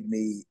just made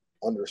me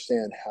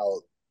understand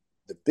how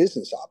the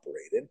business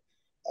operated.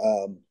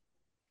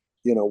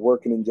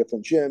 Working in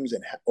different gyms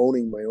and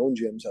owning my own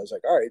gyms, I was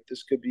like, all right,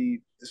 this could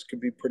be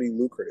pretty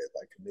lucrative.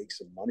 I could make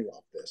some money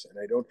off this.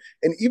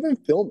 And even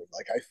filming,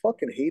 like I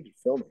fucking hated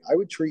filming. I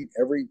would treat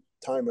every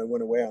time I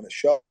went away on a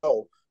show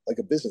like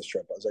a business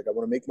trip. I was like, I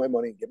want to make my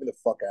money and get me the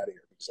fuck out of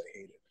here because I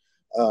hate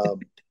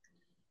it.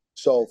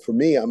 So for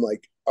me, I'm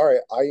like, all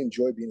right, I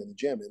enjoy being in the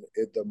gym, and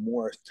the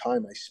more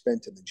time I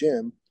spent in the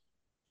gym,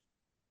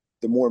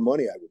 the more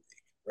money I would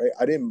make. Right?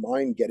 I didn't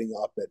mind getting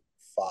up at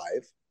 5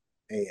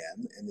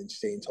 a.m. and then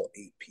stay until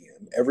 8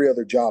 p.m. Every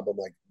other job, I'm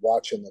like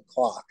watching the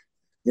clock.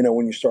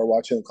 When you start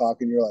watching the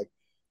clock and you're like,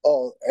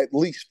 oh, at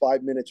least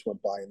 5 minutes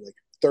went by and like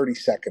 30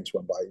 seconds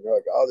went by. And you're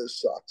like, oh,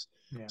 this sucks.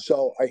 Yeah.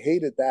 So I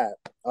hated that.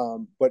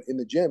 But in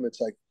the gym, it's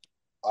like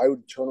I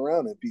would turn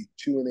around and it'd be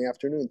 2 in the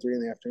afternoon, 3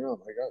 in the afternoon. I'm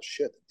like, oh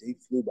shit, the day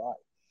flew by.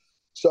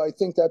 So I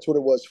think that's what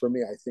it was for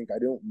me. I think I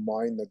don't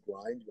mind the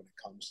grind when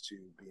it comes to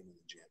being in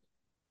the gym.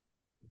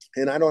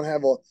 And I don't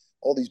have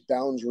all these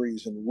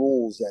boundaries and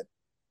rules that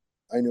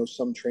I know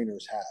some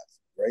trainers have,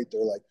 right?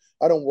 They're like,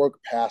 I don't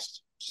work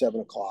past 7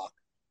 o'clock.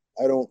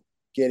 I don't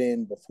get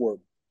in before,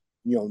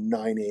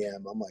 9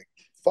 a.m. I'm like,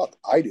 fuck,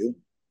 I do.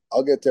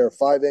 I'll get there at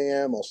 5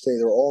 a.m. I'll stay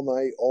there all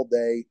night, all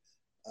day.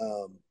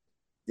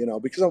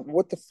 Because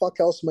what the fuck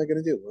else am I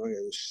going to do? I'm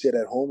going to sit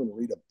at home and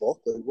read a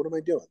book? Like, what am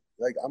I doing?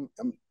 Like, I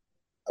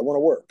want to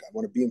work. I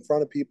want to be in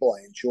front of people.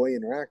 I enjoy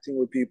interacting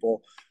with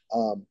people.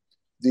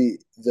 The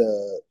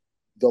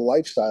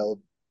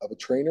lifestyle of a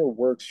trainer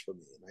works for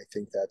me. And I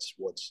think that's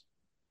what's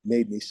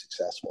made me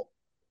successful.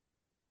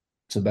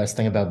 It's the best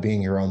thing about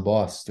being your own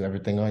boss. Do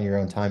everything on your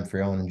own time for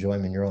your own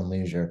enjoyment, your own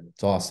leisure.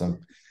 It's awesome.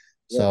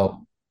 Yeah.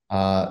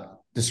 So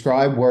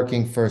describe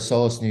working for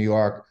Solis New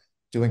York,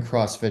 doing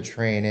CrossFit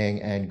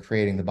training and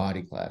creating the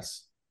body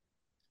class.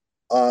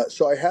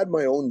 So I had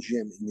my own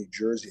gym in New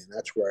Jersey, and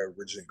that's where I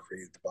originally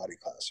created the body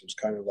class. It was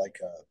kind of like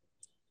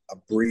a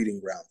breeding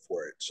ground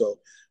for it. So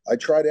I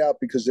tried out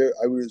because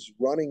I was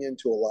running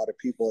into a lot of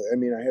people. I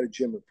mean, I had a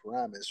gym in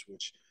Paramus,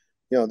 which,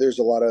 there's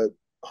a lot of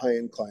high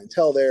end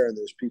clientele there, and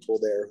there's people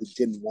there who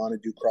didn't want to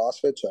do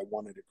CrossFit. So I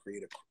wanted to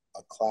create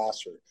a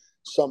class or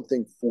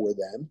something for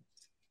them.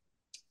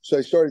 So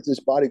I started this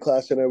body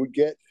class, and I would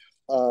get,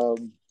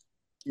 you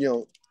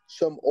know,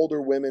 some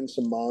older women,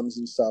 some moms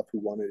and stuff who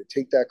wanted to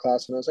take that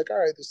class. And I was like, all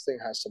right, this thing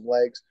has some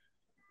legs.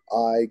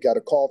 I got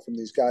a call from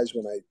these guys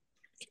when I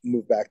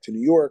moved back to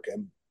New York,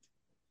 and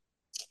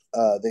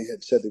they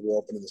had said they were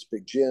opening this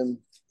big gym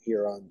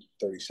here on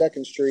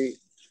 32nd Street.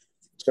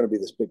 It's going to be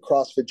this big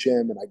CrossFit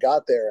gym. And I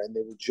got there, and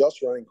they were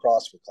just running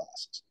CrossFit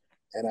classes.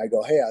 And I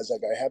go, hey, I was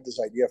like, I have this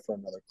idea for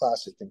another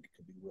class. I think it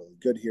could be really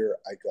good here.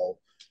 I go,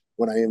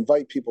 when I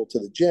invite people to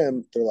the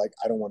gym, they're like,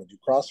 I don't want to do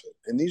CrossFit.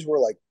 And these were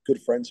like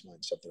good friends of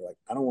mine. Stuff. They're like,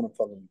 I don't want to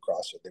fucking do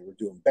CrossFit. They were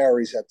doing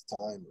Barry's at the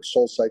time or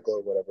Soul Cycle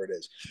or whatever it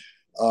is.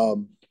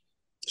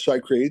 So I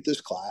created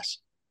this class,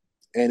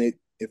 and it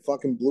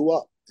fucking blew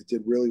up. It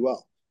did really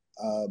well.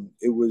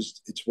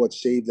 It's what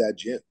saved that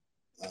gym.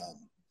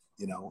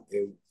 You know,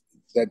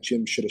 that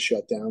gym should have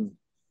shut down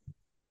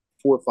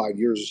 4 or 5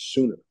 years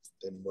sooner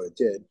than what it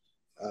did.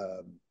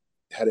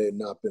 Had it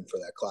not been for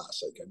that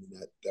class. Like, I mean,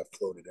 that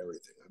floated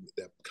everything. I mean,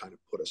 that kind of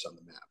put us on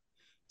the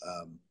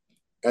map.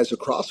 As a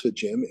CrossFit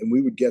gym, and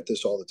we would get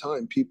this all the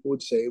time, people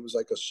would say it was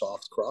like a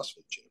soft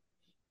CrossFit gym.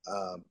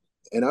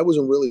 And I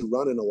wasn't really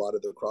running a lot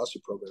of the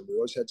CrossFit program. We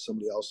always had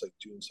somebody else like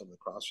doing some of the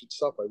CrossFit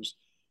stuff. I was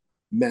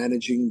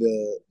managing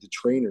the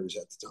trainers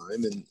at the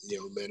time, and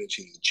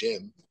managing the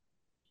gym.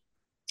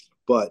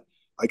 But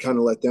I kind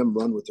of let them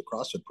run with the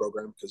CrossFit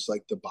program because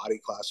like the body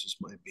class was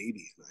my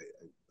baby, and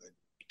I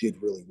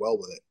did really well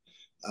with it.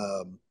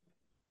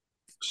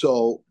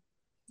 So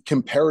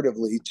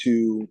comparatively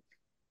to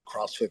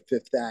CrossFit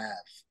Fifth Ave,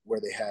 where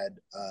they had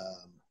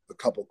a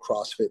couple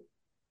CrossFit,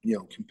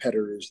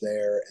 competitors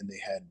there, and they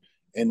had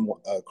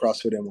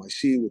CrossFit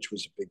NYC, which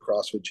was a big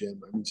CrossFit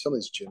gym. I mean, some of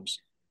these gyms,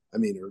 I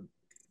mean,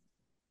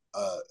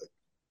 are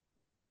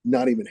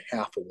not even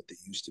half of what they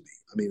used to be.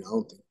 I mean, I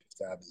don't think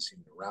Fifth Ave is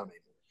even around anymore.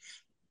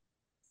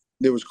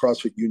 There was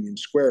CrossFit Union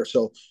Square.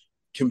 So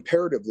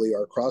comparatively,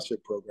 our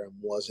CrossFit program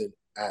wasn't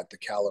at the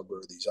caliber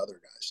of these other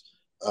guys.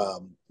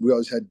 We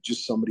always had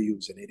just somebody who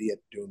was an idiot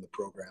doing the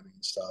programming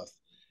and stuff.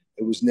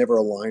 It was never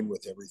aligned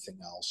with everything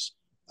else.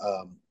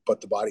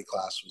 But the body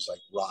class was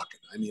like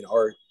rocking. I mean,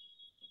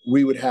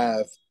 we would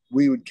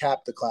cap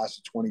the class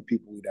at 20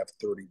 people. We'd have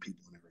 30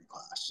 people in every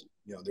class.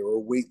 There were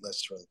wait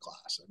lists for the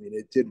class. I mean,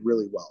 it did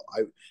really well.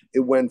 It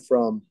went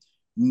from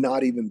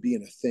not even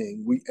being a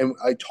thing. And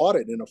I taught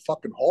it in a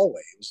fucking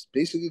hallway. It was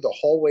basically the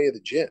hallway of the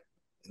gym.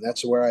 And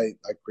that's where I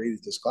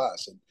created this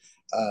class.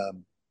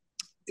 And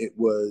it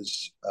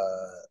was,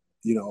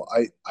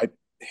 I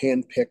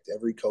handpicked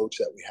every coach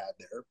that we had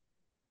there.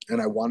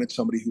 And I wanted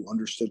somebody who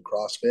understood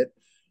CrossFit,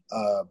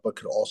 but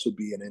could also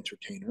be an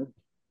entertainer.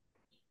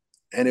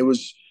 And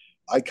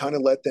I kind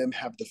of let them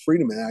have the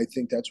freedom. And I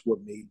think that's what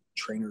made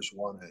trainers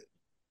want to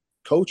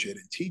coach it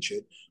and teach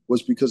it,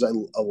 was because I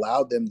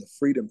allowed them the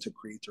freedom to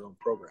create their own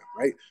program,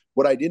 right?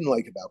 What I didn't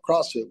like about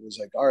CrossFit was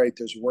like, all right,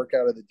 there's a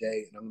workout of the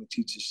day, and I'm going to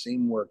teach the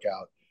same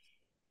workout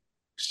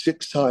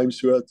 6 times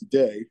throughout the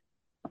day.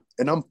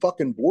 And I'm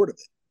fucking bored of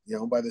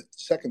it. By the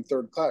second,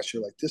 third class,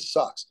 you're like, this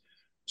sucks.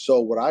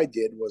 So what I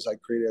did was I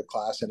created a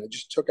class, and I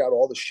just took out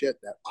all the shit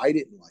that I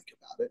didn't like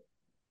about it,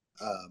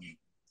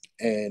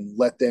 and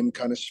let them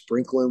kind of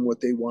sprinkle in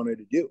what they wanted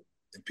to do.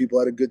 And people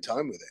had a good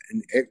time with it.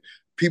 And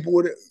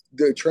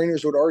the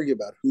trainers would argue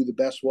about who the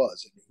best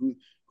was and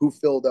who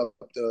filled up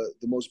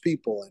the most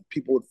people, and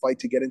people would fight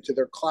to get into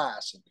their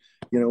class. And,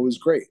 it was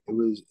great.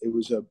 It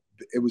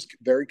was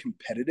very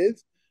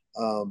competitive.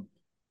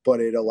 But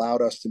it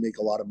allowed us to make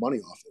a lot of money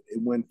off it.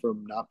 It went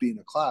from not being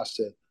a class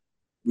to,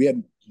 we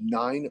had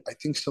 9, I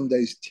think some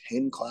days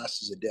 10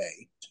 classes a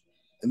day,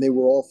 and they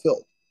were all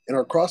filled. In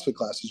our CrossFit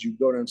classes, you'd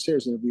go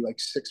downstairs and it'd be like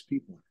 6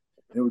 people.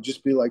 And it would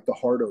just be like the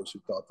hardos who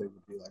thought they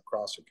would be like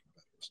CrossFit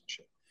competitors and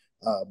shit.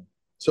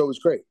 So it was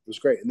great. It was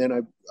great. And then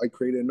I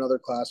created another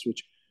class,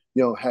 which,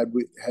 had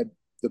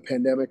the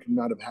pandemic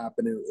not have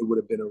happened, it would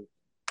have been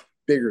a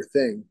bigger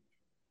thing.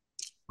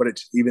 But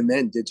it's even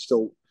then did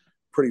still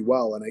pretty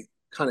well. And I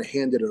kind of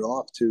handed it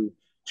off to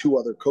 2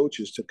 other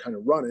coaches to kind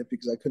of run it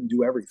because I couldn't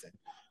do everything.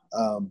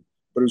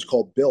 But it was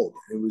called Build.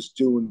 It was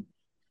doing,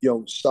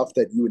 stuff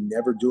that you would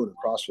never do in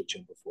a CrossFit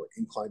gym before: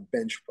 incline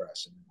bench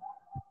press and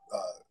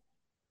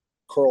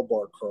curl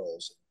bar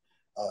curls,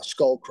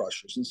 skull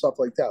crushers and stuff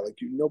like that. Like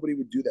nobody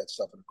would do that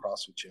stuff in a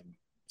CrossFit gym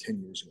 10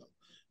 years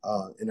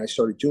ago. And I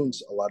started doing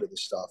a lot of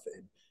this stuff,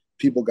 and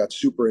people got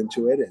super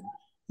into it. And,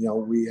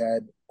 we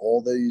had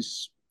all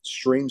these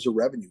streams of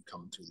revenue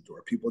coming through the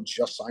door. People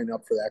just sign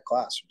up for that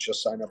class, or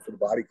just sign up for the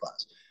body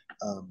class.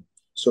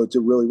 So it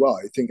did really well.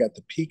 I think at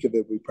the peak of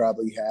it, we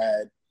probably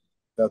had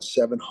about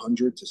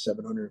 700 to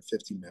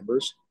 750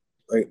 members,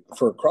 right?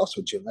 For a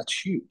CrossFit gym, that's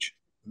huge.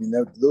 I mean,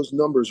 those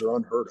numbers are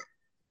unheard of.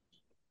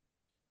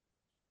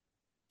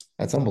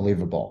 That's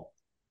unbelievable.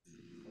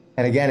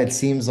 And again, it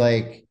seems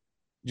like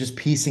just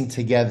piecing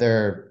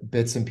together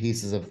bits and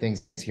pieces of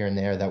things here and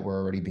there that were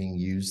already being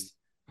used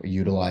or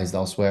utilized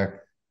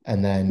elsewhere,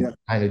 and Yeah, then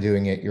kind of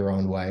doing it your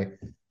own way.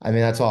 I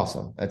mean, that's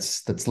awesome.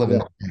 That's living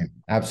yeah, the dream.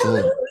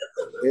 Absolutely.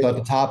 So at it,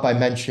 the top, I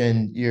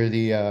mentioned you're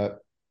the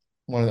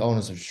one of the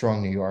owners of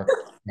Strong New York,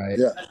 right?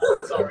 yeah.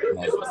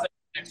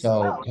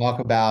 So talk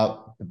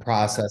about the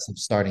process of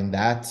starting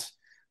that.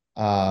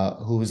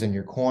 Who was in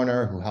your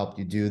corner, who helped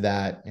you do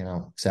that,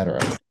 et cetera.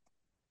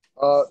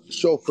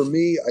 So for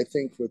me, I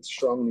think with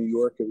Strong New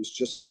York, it was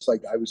just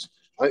like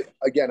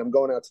I'm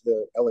going out to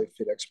the LA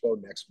Fit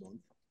Expo next month.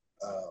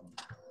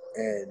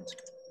 And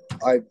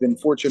I've been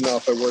fortunate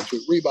enough. I worked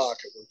with Reebok,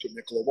 I worked with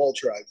Michelob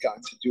Ultra. I've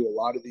gotten to do a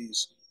lot of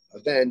these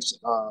events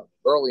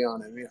early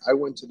on. I mean, I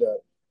went to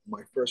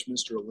my first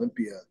Mr.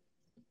 Olympia.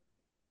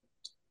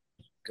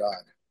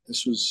 God,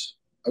 this was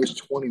I was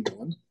 21. It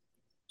was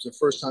the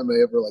first time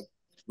I ever like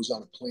was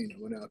on a plane.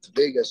 I went out to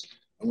Vegas.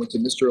 I went to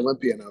Mr.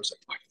 Olympia, and I was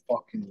like, I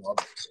fucking love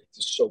this. Like,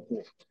 this is so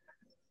cool.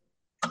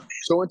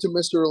 So I went to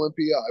Mr.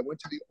 Olympia. I went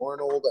to the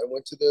Arnold. I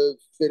went to the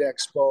Fit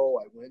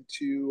Expo. I went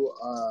to,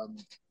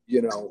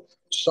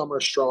 Summer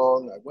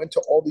Strong. I went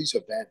to all these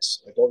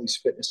events, like all these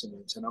fitness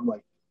events. And I'm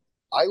like,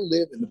 I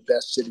live in the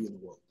best city in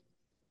the world,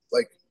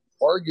 like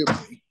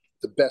arguably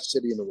the best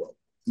city in the world.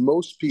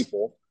 Most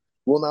people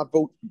will not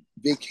vote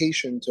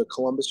vacation to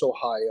Columbus,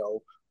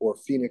 Ohio, or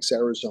Phoenix,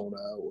 Arizona,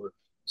 or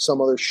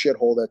some other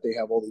shithole that they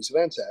have all these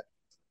events at.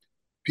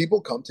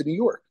 People come to New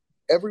York.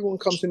 Everyone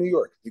comes to New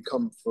York. They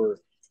come for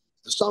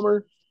the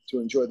summer to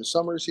enjoy the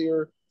summers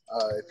here.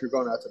 If you're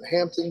going out to the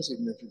Hamptons,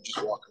 even if you're just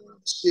walking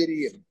around the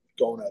city and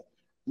going to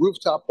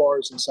rooftop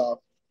bars and stuff,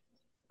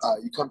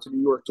 you come to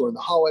New York during the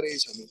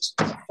holidays. I mean, it's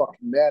a fucking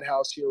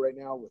madhouse here right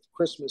now with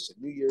Christmas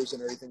and New Year's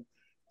and everything.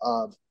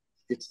 Um,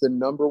 it's the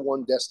number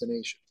one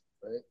destination,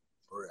 right?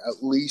 Or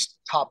at least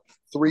top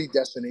three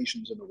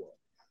destinations in the world.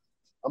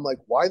 I'm like,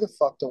 why the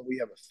fuck don't we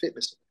have a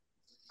fitness?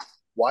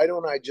 Why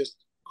don't I just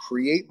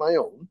create my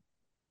own,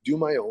 do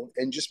my own,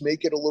 and just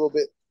make it a little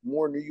bit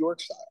more New York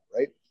style,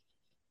 right?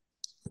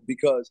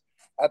 Because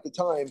at the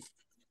time,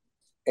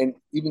 and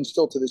even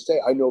still to this day,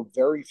 I know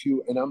very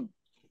few, and I'm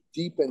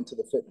deep into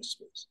the fitness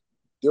space.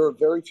 There are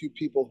very few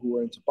people who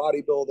are into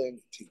bodybuilding,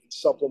 taking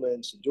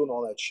supplements, and doing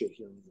all that shit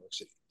here in New York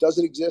City. Does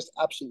it exist?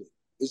 Absolutely.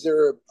 Is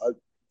there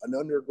an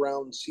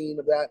underground scene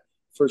of that?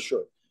 For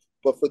sure.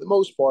 But for the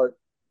most part,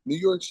 New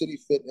York City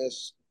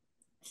fitness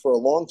for a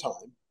long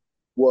time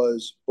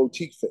was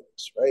boutique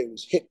fitness, right? It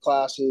was hit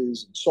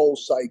classes and Soul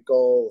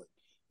Cycle,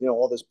 and,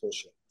 all this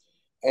bullshit.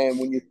 And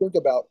when you think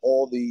about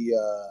all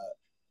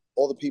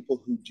the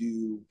people who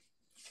do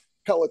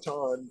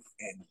Peloton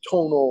and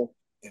Tonal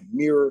and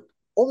Mirror,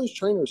 all those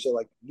trainers are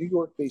like New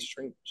York based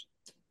trainers,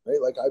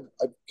 right? Like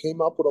I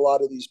came up with a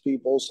lot of these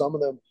people. Some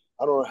of them,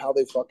 I don't know how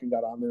they fucking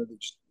got on there.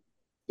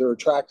 They're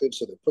attractive,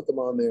 so they put them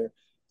on there.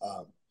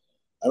 Um,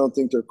 I don't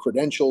think their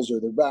credentials or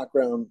their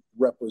background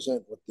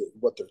represent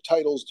what their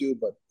titles do,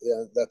 but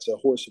yeah, that's a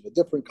horse of a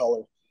different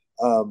color.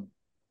 Um,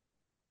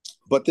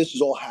 but this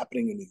is all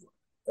happening in New York,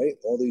 right?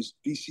 All these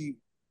VC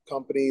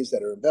companies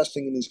that are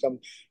investing in these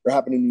companies are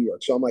happening in New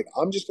York. So I'm like,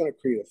 I'm just going to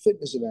create a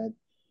fitness event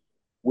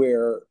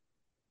where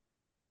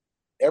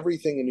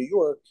everything in New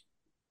York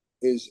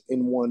is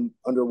in one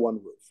under one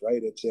roof,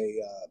 right? It's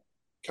a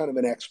kind of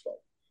an expo.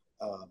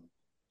 Um,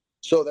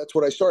 so that's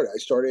what I started. I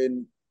started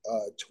in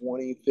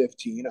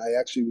 2015. I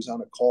actually was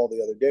on a call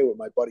the other day with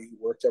my buddy who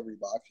worked at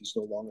Reebok. He's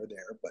no longer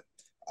there, but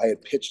I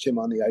had pitched him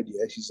on the idea.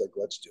 He's like,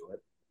 let's do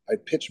it. I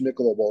pitched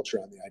Michelob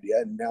Ultra on the idea,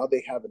 and now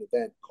they have an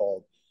event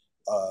called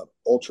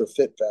Ultra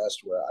Fit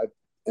Fest where I've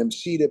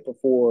emceed it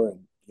before and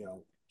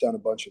done a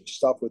bunch of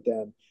stuff with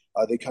them.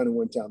 They kind of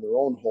went down their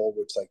own hole,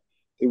 which like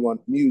they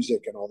want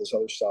music and all this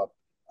other stuff,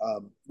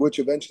 which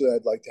eventually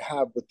I'd like to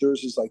have. But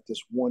theirs is like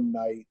this one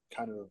night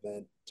kind of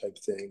event type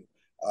thing.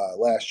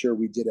 Last year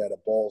we did at a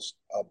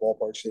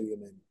ballpark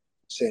stadium in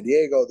San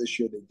Diego. This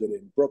year they did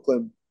it in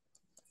Brooklyn.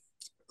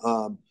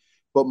 Um,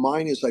 but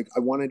mine is like I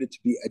wanted it to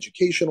be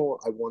educational.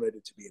 I wanted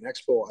it to be an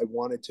expo. I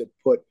wanted to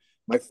put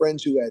my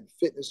friends who had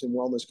fitness and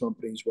wellness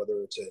companies,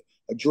 whether it's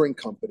a drink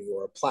company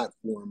or a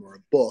platform or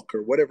a book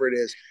or whatever it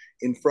is,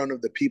 in front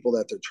of the people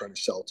that they're trying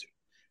to sell to.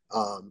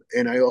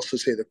 And I also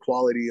say the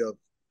quality of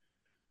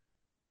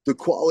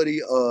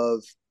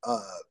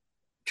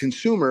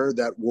consumer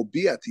that will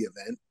be at the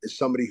event is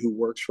somebody who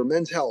works for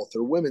men's health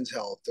or women's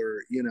health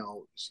or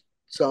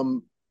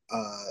some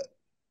uh,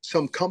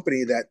 some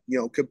company that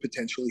could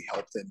potentially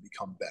help them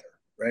become better,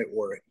 right,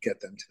 or get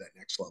them to that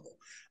next level.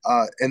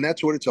 And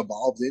that's what it's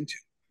evolved into.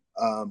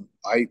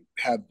 I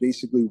have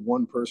basically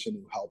one person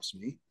who helps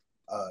me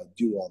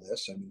do all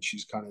this. I mean,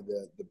 she's kind of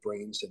the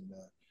brains and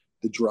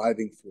the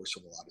driving force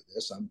of a lot of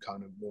this. I'm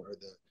kind of more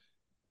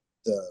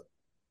the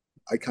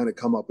I kind of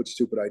come up with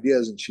stupid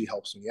ideas and she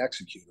helps me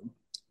execute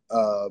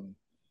them.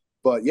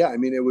 But yeah, I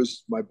mean, it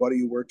was my buddy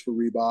who worked for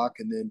Reebok,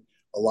 and then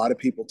a lot of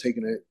people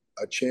taking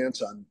a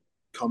chance on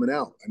coming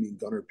out. I mean,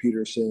 Gunnar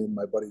Peterson,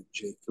 my buddy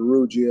Jake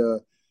Ferrugia,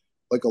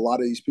 like a lot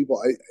of these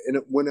people.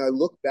 When I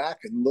look back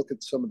and look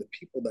at some of the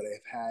people that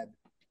I've had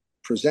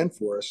present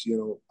for us.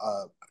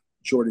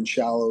 Jordan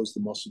Shallows, the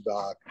muscle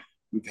doc.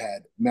 We've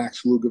had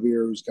Max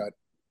Lugavere, who's got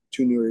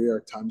 2 New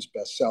York Times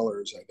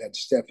bestsellers. I've had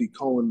Steffi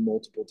Cohen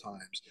multiple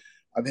times.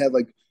 I've had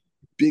like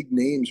big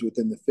names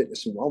within the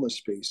fitness and wellness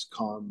space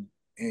come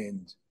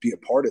and be a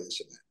part of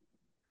this event.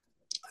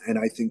 And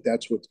I think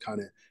that's what kind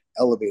of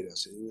elevated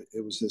us.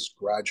 It was this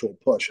gradual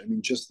push. I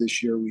mean, just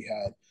this year we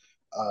had,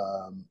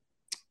 a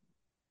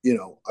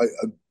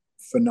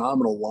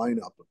phenomenal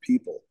lineup of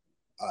people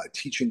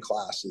teaching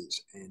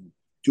classes and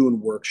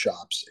doing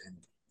workshops and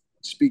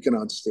speaking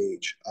on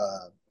stage.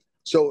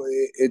 So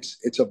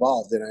it's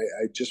evolved, and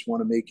I just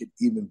want to make it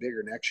even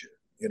bigger next year.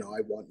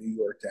 I want New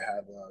York to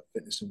have a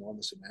fitness and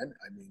wellness event.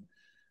 I mean,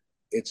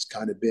 it's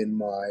kind of been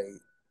my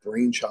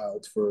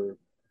brainchild for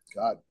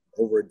God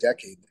over a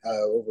decade,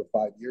 over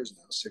 5 years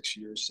now, 6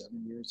 years,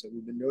 7 years that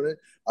we've been doing it.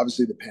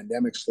 Obviously, the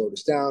pandemic slowed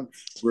us down.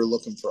 We're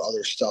looking for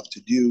other stuff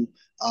to do,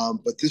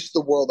 but this is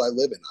the world I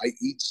live in. I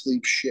eat,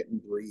 sleep, shit,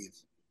 and breathe.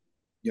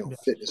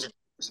 Fitness,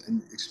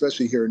 and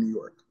especially here in New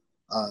York.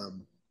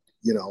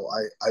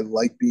 I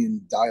like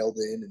being dialed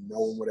in and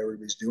knowing what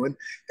everybody's doing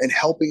and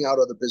helping out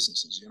other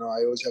businesses.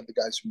 I always have the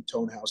guys from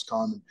Tone House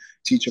come and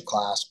teach a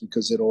class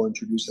because it'll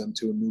introduce them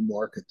to a new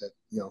market that,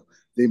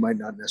 they might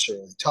not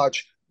necessarily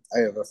touch. I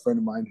have a friend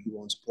of mine who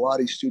owns a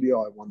Pilates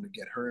studio. I wanted to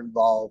get her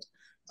involved.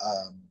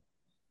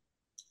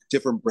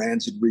 Different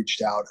brands had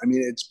reached out. I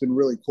mean, it's been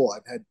really cool.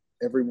 I've had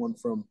everyone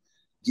from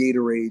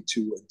Gatorade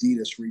to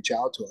Adidas reach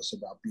out to us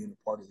about being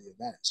a part of the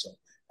event. So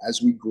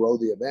as we grow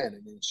the event, I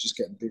mean, it's just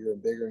getting bigger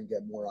and bigger and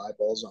get more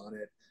eyeballs on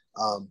it.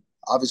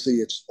 Obviously,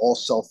 it's all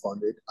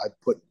self-funded. I've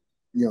put,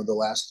 the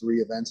last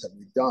 3 events that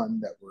we've done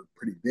that were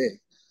pretty big,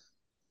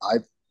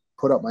 I've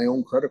put up my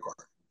own credit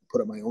card,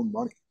 put up my own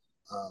money,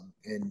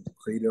 and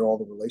created all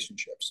the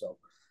relationships. So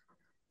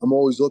I'm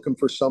always looking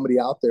for somebody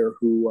out there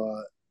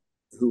who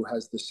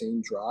has the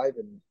same drive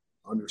and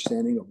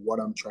understanding of what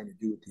I'm trying to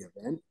do with the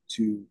event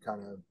to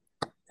kind of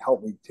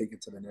help me take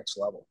it to the next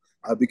level.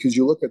 Because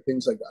you look at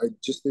things like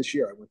just this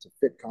year, I went to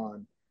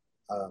FitCon,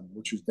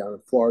 which was down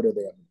in Florida.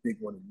 They have a big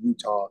one in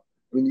Utah.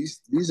 I mean,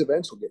 these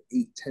events will get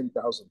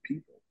 10,000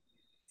 people,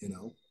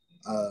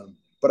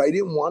 but I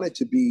didn't want it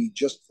to be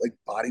just like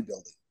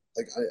bodybuilding.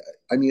 Like,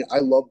 I mean, I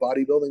love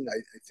bodybuilding. I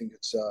think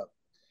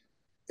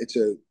it's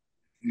a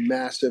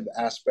massive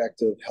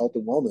aspect of health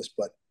and wellness,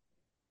 but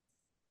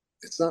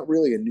it's not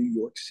really a New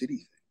York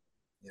City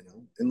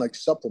thing, and like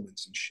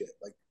supplements and shit.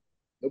 Like,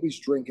 nobody's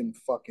drinking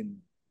fucking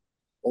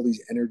all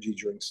these energy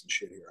drinks and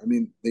shit here. I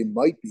mean, they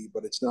might be,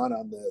 but it's not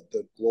on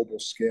the global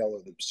scale or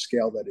the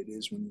scale that it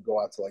is when you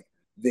go out to like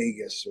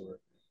Vegas or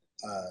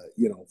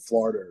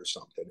Florida or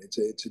something.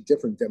 It's a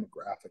different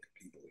demographic of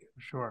people here.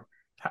 Sure.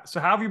 So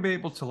how have you been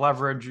able to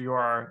leverage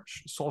your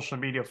social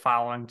media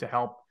following to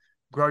help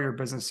grow your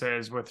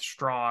businesses with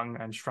Strong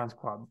and Strength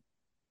Club?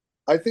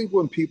 I think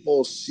when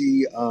people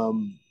see,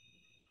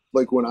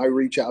 like when I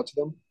reach out to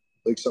them,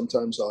 like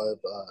sometimes I'll have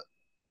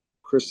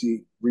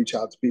Chrissy reach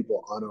out to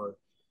people on our,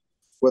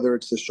 whether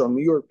it's the Strong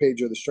New York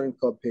page or the Strength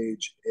Club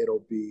page,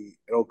 it'll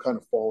kind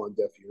of fall on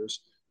deaf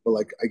ears. But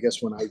like, I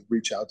guess when I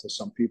reach out to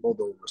some people,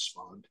 they'll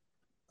respond.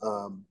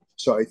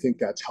 So I think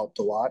that's helped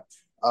a lot.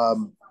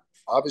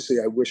 Obviously,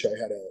 I wish I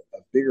had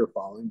a bigger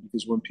following,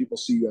 because when people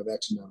see you have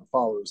X amount of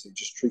followers, they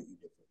just treat you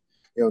different.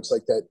 It's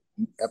like that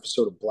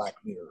episode of Black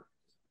Mirror.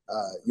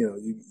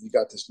 You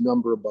got this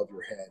number above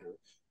your head,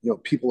 or,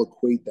 people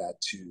equate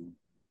that to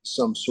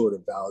some sort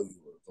of value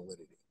or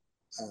validity.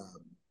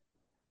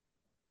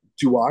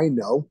 Do I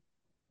know?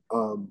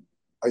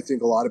 I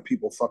think a lot of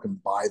people fucking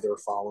buy their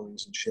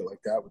followings and shit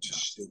like that, which is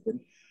stupid.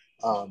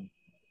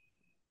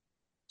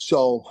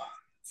 So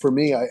for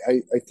me,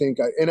 I think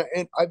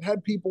and I've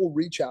had people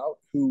reach out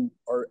who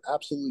are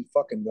absolutely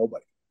fucking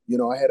nobody.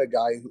 I had a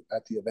guy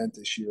at the event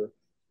this year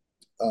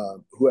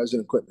who has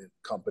an equipment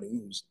company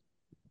who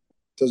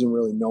doesn't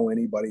really know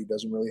anybody,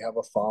 doesn't really have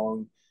a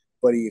following,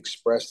 but he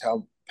expressed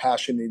how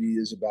passionate he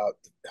is about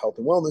the health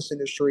and wellness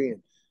industry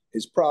and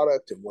his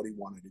product and what he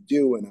wanted to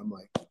do. And I'm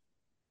like,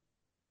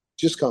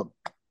 just come.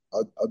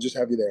 I'll just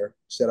have you there,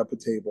 set up a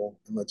table,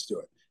 and let's do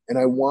it. And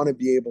I want to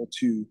be able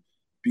to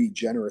be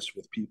generous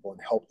with people and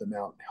help them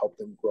out and help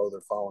them grow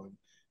their following,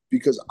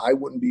 because I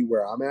wouldn't be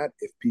where I'm at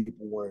if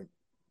people weren't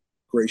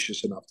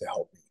gracious enough to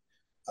help me.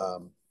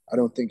 I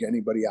don't think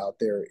anybody out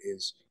there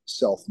is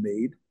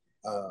self-made.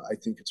 I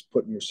think it's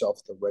putting yourself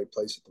at the right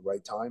place at the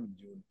right time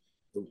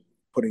and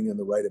putting in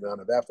the right amount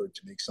of effort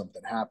to make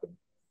something happen.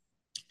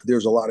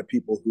 There's a lot of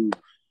people who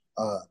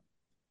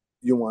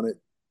you want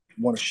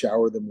to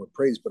shower them with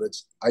praise, but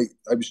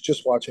I was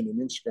just watching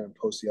an Instagram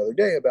post the other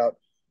day about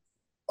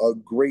a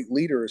great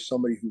leader is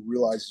somebody who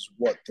realizes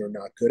what they're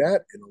not good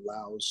at and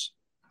allows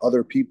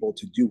other people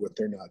to do what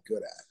they're not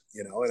good at.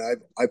 And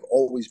I've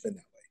always been that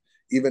way.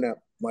 Even at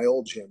my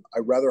old gym,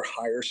 I'd rather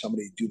hire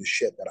somebody to do the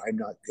shit that I'm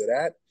not good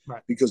at,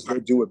 right, because they'll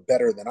do it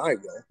better than I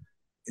will,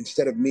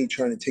 instead of me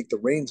trying to take the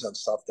reins on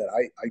stuff that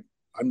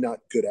I'm not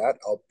good at.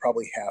 I'll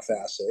probably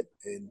half-ass it,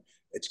 and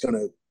it's going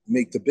to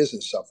make the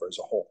business suffer as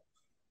a whole.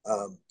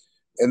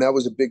 And that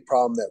was a big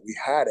problem that we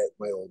had at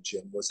my old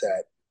gym, was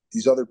that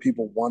these other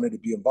people wanted to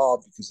be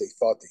involved because they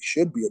thought they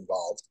should be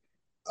involved,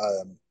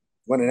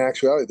 when in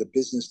actuality the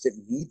business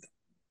didn't need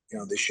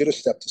them. They should have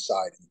stepped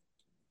aside and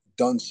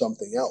done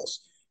something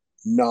else,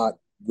 not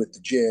with the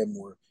gym,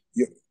 or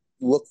you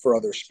look for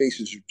other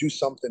spaces or do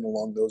something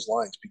along those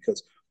lines,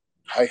 because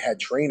I had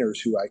trainers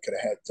who I could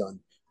have had done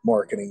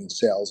marketing and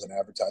sales and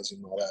advertising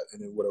and all that,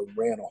 and it would have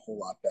ran a whole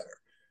lot better.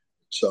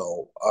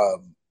 So,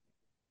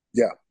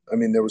 yeah, I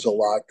mean, there was a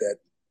lot that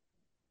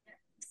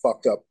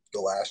fucked up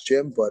the last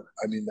gym, but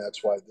I mean,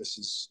 that's why this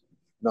is,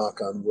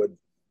 knock on wood,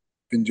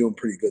 been doing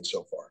pretty good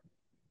so far.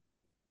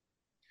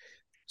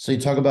 So you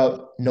talk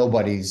about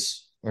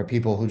nobodies or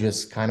people who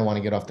just kind of want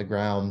to get off the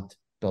ground,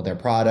 build their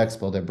products,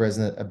 build their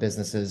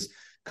businesses,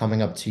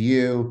 coming up to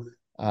you,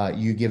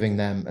 you giving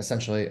them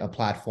essentially a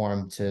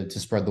platform to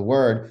spread the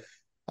word.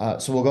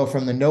 So we'll go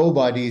from the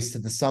nobodies to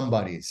the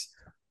somebodies.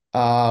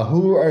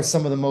 Who are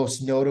some of the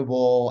most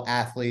notable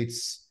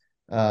athletes,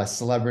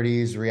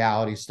 celebrities,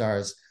 reality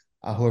stars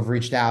who have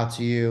reached out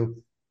to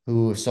you,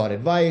 who have sought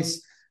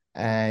advice,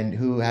 and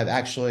who have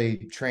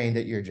actually trained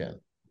at your gym?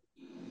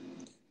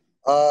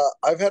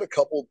 I've had a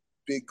couple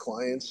big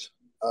clients.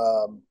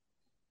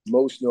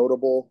 Most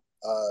notable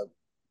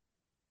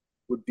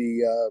would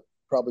be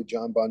probably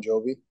John Bon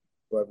Jovi,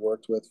 who I've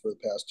worked with for the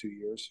past 2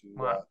 years.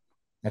 Who Wow.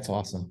 That's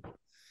awesome.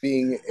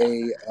 being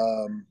a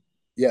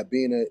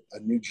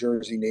New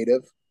Jersey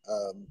native.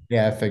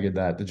 Yeah, I figured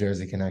that, the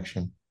Jersey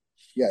connection.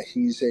 Yeah,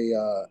 he's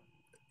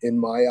in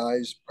my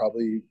eyes,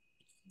 probably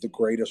the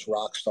greatest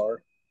rock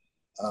star.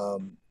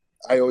 Um,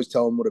 I always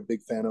tell him what a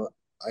big fan of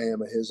I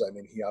am of his. I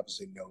mean, he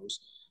obviously knows.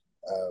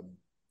 Um,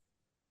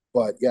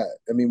 but yeah,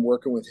 I mean,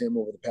 working with him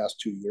over the past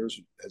 2 years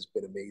has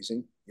been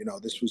amazing.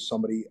 This was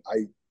somebody,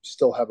 I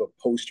still have a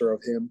poster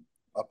of him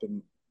up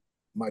in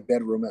my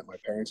bedroom at my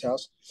parents'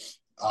 house.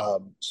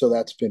 So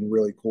that's been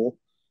really cool.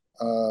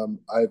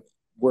 I've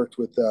worked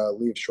with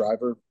Liev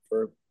Schreiber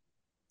for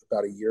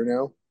about a year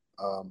now.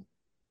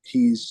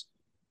 He's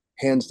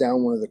hands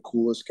down one of the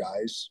coolest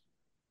guys.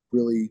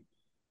 Really,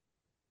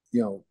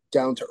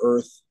 down to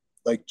earth,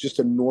 like just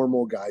a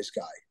normal guy's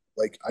guy.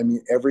 Like, I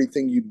mean,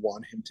 everything you'd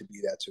want him to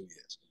be, that's who he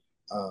is.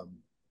 Um,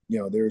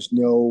 there's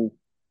no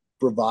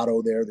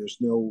bravado there. There's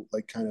no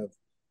like kind of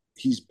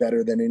he's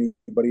better than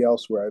anybody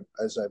else.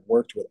 As I've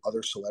worked with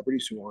other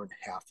celebrities who aren't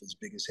half as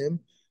big as him,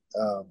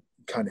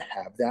 kind of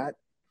have that.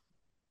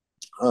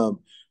 Um,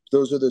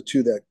 those are the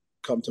two that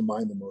come to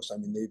mind the most. I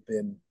mean, they've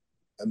been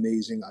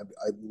amazing.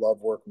 I love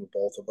working with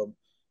both of them.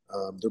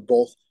 They're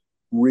both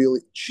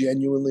really,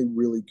 genuinely,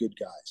 really good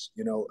guys.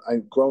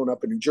 I've grown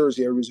up in New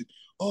Jersey. Everybody's like,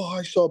 "Oh,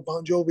 I saw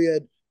Bon Jovi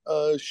at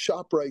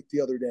ShopRite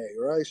the other day,"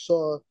 or "I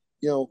saw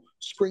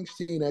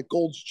Springsteen at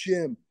Gold's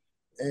Gym,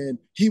 and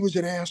he was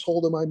an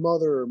asshole to my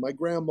mother or my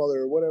grandmother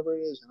or whatever it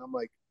is." And I'm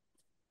like,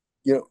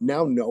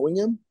 now knowing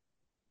him,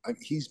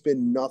 he's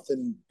been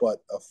nothing but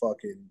a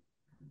fucking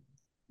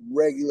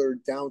regular,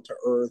 down to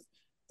earth.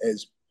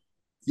 As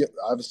yeah,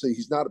 obviously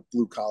he's not a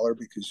blue collar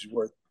because he's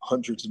worth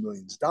hundreds of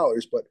millions of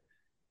dollars, but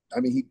I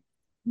mean, he'd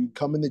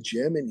come in the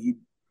gym and he'd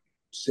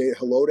say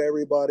hello to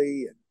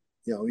everybody,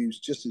 and he was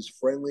just as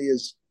friendly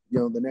as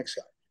the next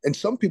guy. And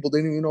some people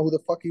didn't even know who the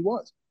fuck he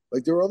was.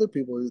 Like, there were other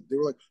people, they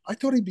were like, "I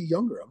thought he'd be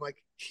younger." I'm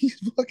like, he's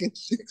fucking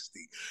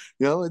 60.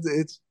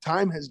 It's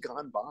time has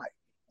gone by.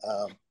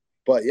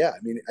 But yeah, I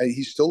mean,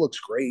 he still looks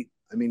great.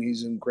 I mean,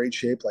 he's in great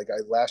shape. Like,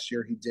 last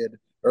year he did,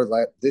 or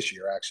this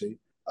year actually,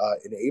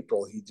 in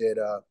April he did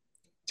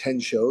 10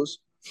 shows,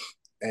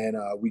 and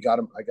I got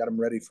him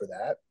ready for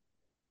that,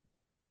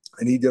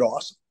 and he did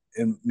awesome.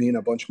 And me and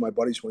a bunch of my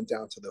buddies went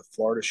down to the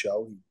Florida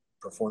show. He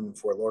performed in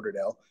Fort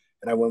Lauderdale,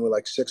 and I went with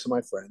like 6 of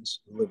my friends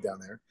who lived down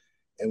there,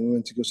 and we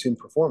went to go see him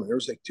perform. And there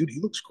was like, "Dude, he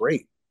looks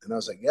great." And I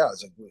was like, "Yeah." I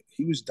was like,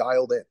 he was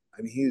dialed in.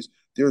 I mean,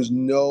 there's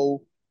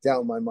no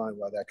doubt in my mind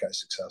why that guy's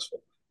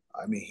successful.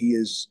 I mean, he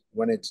is,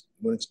 when it's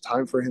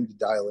time for him to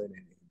dial in, and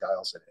he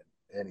dials it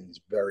in, and he's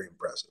very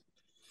impressive.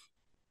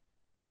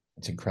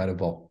 It's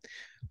incredible.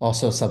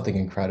 Also, something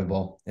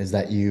incredible is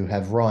that you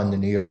have run the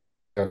New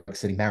York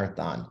City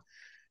Marathon.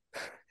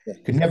 Yeah.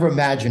 Could never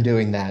imagine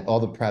doing that, all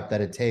the prep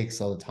that it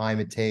takes, all the time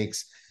it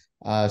takes.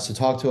 So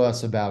talk to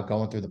us about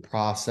going through the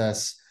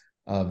process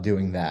of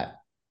doing that.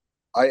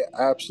 I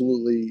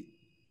absolutely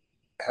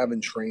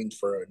haven't trained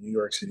for a New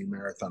York City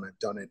Marathon. I've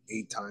done it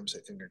 8 times.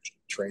 I think I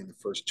trained the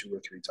first 2 or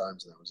 3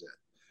 times, and that was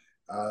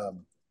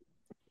it.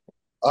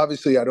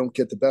 Obviously, I don't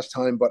get the best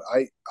time, but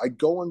I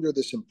go under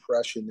this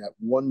impression that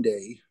one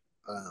day,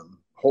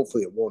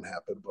 hopefully it won't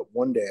happen, but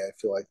one day I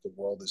feel like the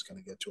world is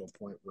going to get to a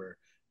point where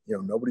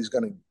nobody's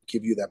going to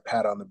give you that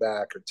pat on the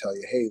back or tell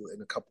you, "Hey,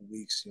 in a couple of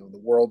weeks, the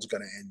world's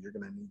going to end. You're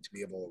going to need to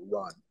be able to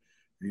run.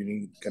 You're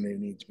going to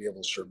need to be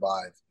able to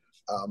survive."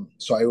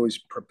 So I always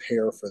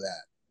prepare for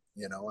that.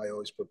 I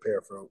always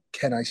prepare for,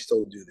 can I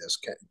still do this?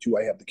 Do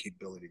I have the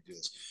capability to do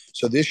this?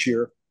 So this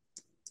year,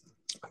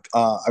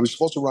 I was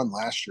supposed to run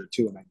last year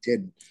too, and I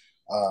didn't.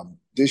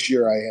 This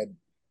year, I had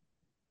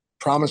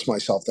promised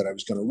myself that I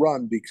was going to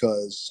run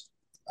because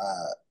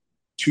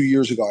 2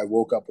 years ago, I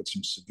woke up with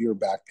some severe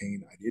back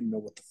pain. I didn't know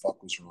what the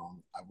fuck was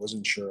wrong. I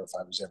wasn't sure if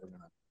I was ever going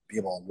to be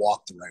able to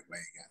walk the right way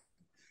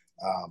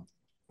again.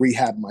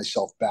 Rehab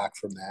myself back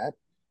from that.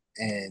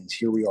 And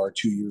here we are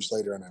 2 years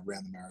later, and I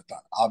ran the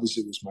marathon.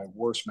 Obviously, it was my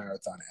worst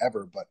marathon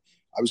ever, but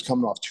I was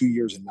coming off 2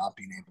 years and not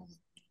being able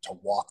to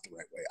walk the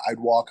right way. I'd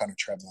walk on a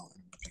treadmill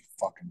and it would be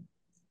fucking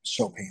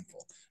so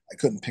painful. I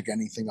couldn't pick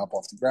anything up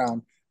off the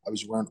ground. I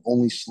was wearing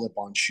only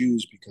slip-on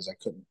shoes because I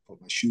couldn't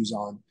put my shoes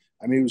on.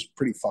 I mean, it was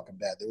pretty fucking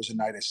bad. There was a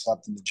night I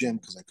slept in the gym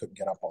because I couldn't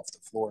get up off the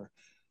floor.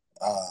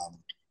 Um,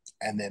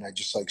 and then I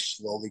just like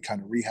slowly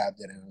kind of rehabbed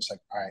it. And I was like,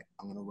 all right,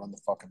 I'm going to run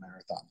the fucking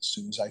marathon. As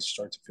soon as I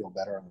start to feel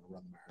better, I'm going to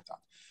run the marathon.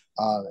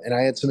 And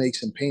I had some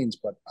aches and pains,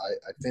 but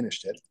I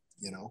finished it,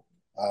 you know?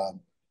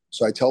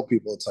 So I tell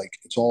people it's like,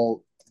 it's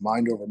all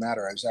mind over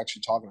matter. I was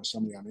actually talking to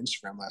somebody on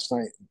Instagram last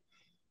night. And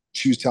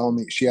she was telling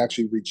me, she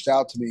actually reached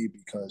out to me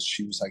because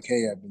she was like,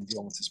 hey, I've been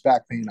dealing with this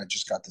back pain. I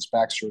just got this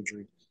back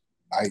surgery.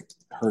 I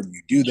heard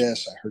you do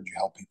this. I heard you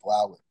help people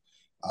out with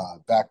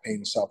back pain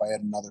and stuff. I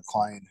had another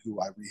client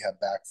who I rehab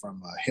back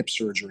from hip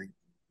surgery.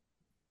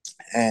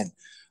 And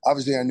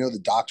obviously, I know the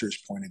doctor's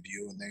point of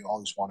view, and they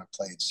always want to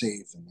play it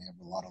safe, and they have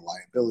a lot of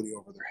liability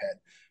over their head.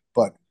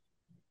 But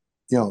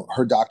you know,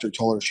 her doctor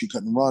told her she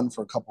couldn't run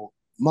for a couple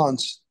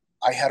months.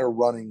 I had her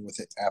running with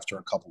it after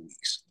a couple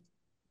weeks,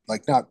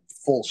 like not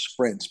full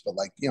sprints, but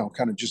like you know,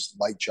 kind of just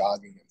light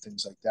jogging and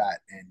things like that.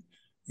 And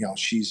you know,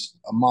 she's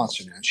a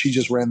monster now. She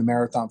just ran the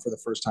marathon for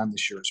the first time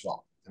this year as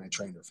well, and I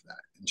trained her for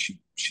that, and she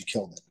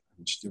killed it.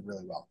 And she did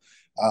really well.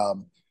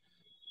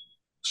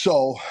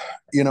 So,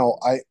 you know,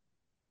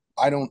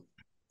 I don't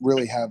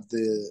really have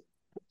the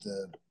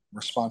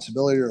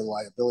responsibility or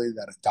liability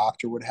that a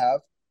doctor would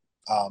have,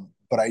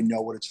 but I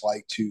know what it's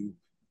like to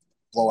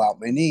blow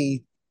out my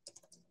knee,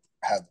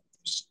 have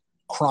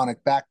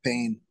chronic back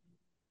pain,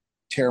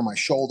 tear my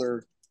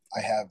shoulder.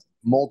 I have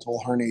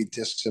multiple herniated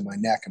discs in my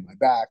neck and my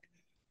back.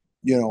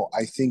 You know,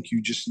 I think you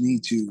just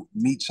need to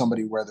meet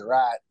somebody where they're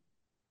at,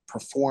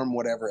 perform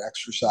whatever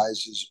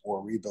exercises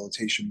or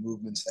rehabilitation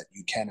movements that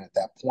you can at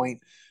that point,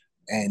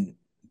 and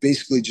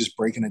basically just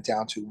breaking it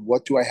down to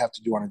what do I have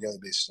to do on a daily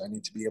basis. I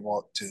need to be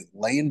able to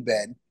lay in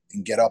bed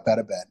and get up out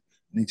of bed.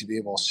 I need to be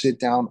able to sit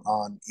down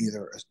on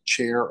either a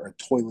chair or a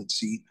toilet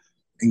seat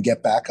and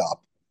get back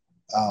up.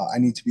 I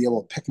need to be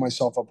able to pick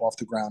myself up off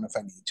the ground if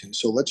I need to.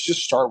 So let's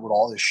just start with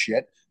all this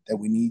shit that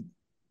we need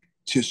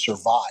to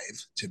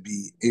survive to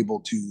be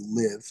able to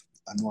live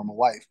a normal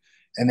life.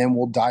 And then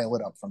we'll dial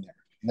it up from there.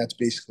 And that's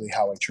basically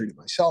how I treated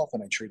myself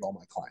and I treat all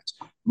my clients.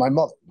 My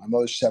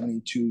mother's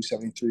 72,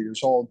 73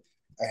 years old.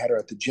 I had her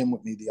at the gym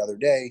with me the other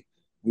day.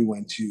 We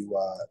went to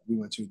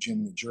a gym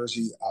in New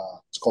Jersey.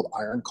 It's called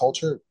Iron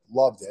Culture.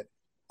 Loved it.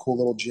 Cool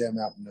little gym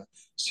out in the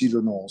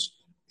Cedar Knolls.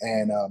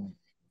 And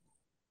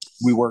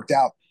we worked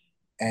out.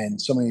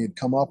 And somebody had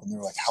come up and they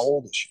were like, "How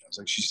old is she?" I was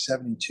like, "She's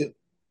 72.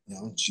 You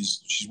know,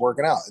 she's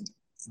working out."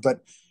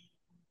 But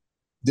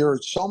there are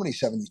so many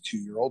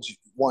 72-year-olds.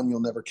 One, you'll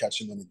never catch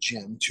them in a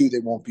gym. Two, they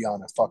won't be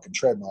on a fucking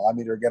treadmill. I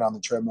made her get on the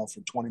treadmill for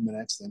 20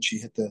 minutes. Then she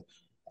hit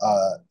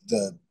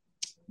the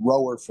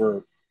rower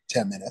for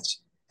 10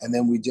 minutes. And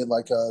then we did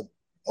like a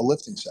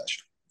lifting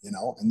session, you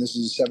know, and this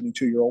is a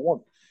 72-year-old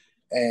woman.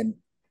 And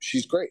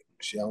she's great.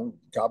 She, you know,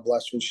 God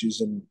bless her.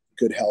 She's in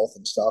good health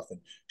and stuff. And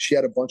she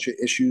had a bunch of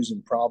issues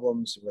and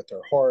problems with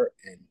her heart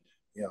and,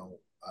 you know,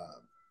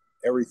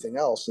 everything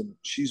else. And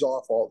she's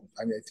off all,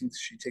 I mean, I think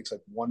she takes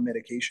like one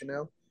medication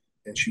now.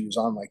 And she was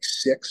on like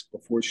 6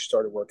 before she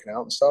started working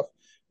out and stuff.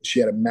 She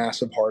had a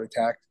massive heart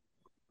attack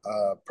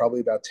probably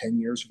about 10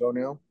 years ago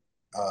now.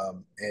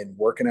 And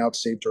working out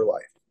saved her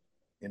life.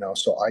 You know,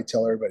 so I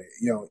tell everybody,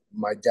 you know,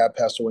 my dad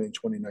passed away in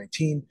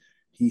 2019.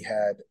 He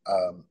had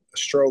a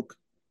stroke.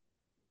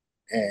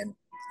 And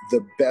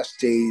the best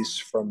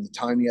days from the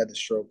time he had the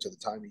stroke to the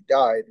time he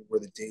died were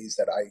the days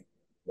that I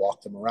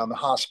walked him around the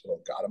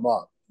hospital, got him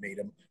up, made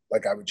him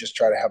like I would just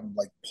try to have him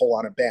like pull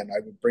on a band. I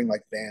would bring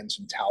like bands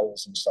and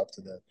towels and stuff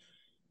to the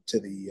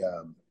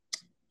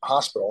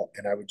hospital,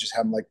 and I would just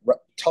have him like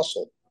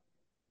tussle,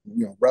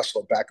 you know,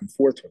 wrestle back and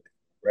forth with me,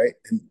 right?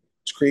 And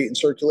it's creating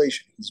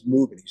circulation. He's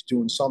moving. He's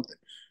doing something.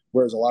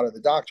 Whereas a lot of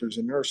the doctors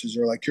and nurses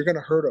are like, "You're going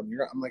to hurt him."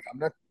 I'm like, "I'm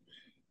not.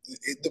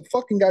 The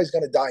fucking guy's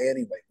going to die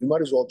anyway. We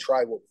might as well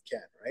try what we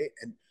can, right?"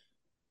 And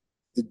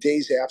the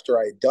days after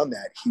I had done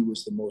that, he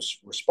was the most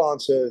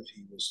responsive.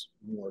 He was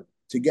more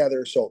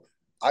together. So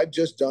I've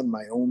just done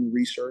my own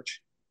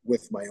research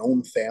with my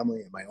own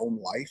family and my own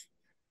life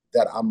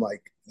that I'm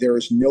like, there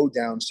is no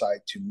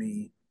downside to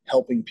me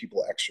helping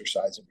people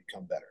exercise and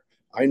become better.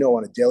 I know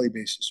on a daily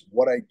basis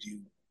what I do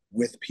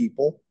with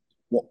people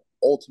will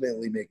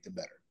ultimately make them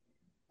better.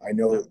 I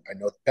know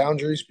the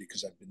boundaries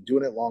because I've been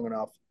doing it long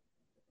enough,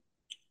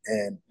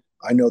 and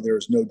I know there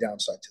is no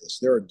downside to this.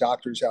 There are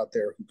doctors out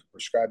there who can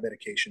prescribe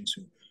medications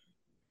who,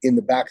 in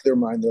the back of their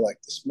mind, they're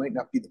like, this might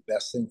not be the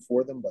best thing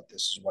for them, but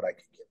this is what I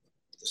can give them.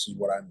 This is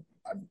what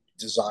I'm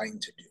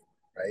designed to do,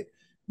 right?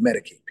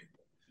 Medicate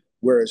people.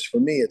 Whereas for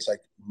me, it's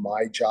like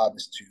my job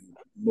is to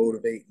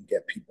motivate and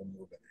get people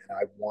moving. And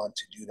I want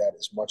to do that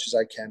as much as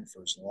I can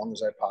for as long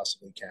as I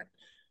possibly can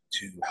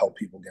to help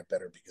people get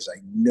better because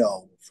I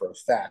know for a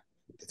fact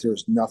that there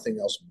was nothing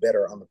else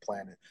better on the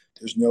planet.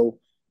 There's no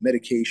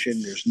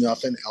medication. There's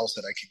nothing else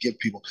that I could give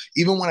people.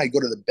 Even when I go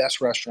to the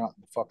best restaurant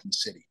in the fucking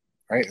city,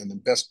 right? And the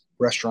best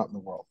restaurant in the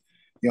world,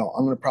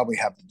 I'm going to probably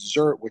have the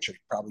dessert, which I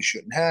probably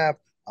shouldn't have.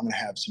 I'm going to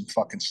have some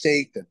fucking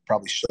steak that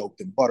probably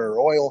soaked in butter or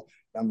oil.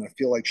 And I'm going to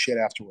feel like shit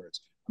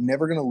afterwards. I'm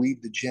never going to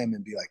leave the gym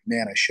and be like,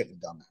 man, I shouldn't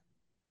have done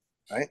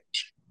that. Right.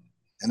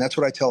 And that's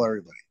what I tell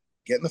everybody.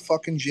 Get in the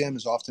fucking gym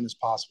as often as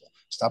possible.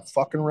 Stop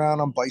fucking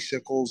around on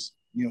bicycles,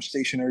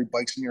 stationary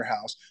bikes in your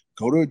house.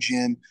 Go to a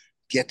gym,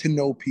 get to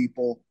know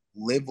people,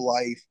 live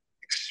life,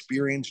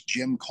 experience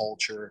gym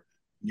culture,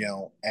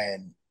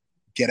 and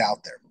get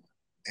out there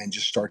and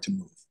just start to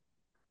move.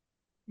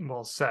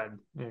 Well said.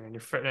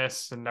 Your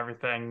fitness and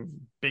everything,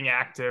 being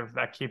active,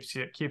 that keeps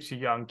you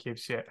young,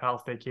 keeps you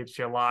healthy, keeps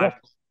you alive.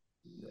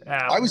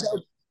 Yeah. I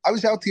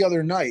was out the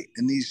other night,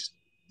 and these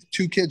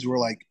two kids were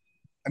like,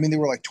 they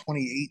were like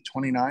 28,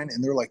 29,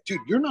 and they're like, dude,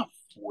 you're not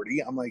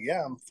 40. I'm like,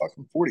 yeah, I'm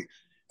fucking 40.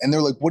 And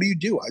they're like, what do you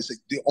do? I was like,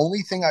 the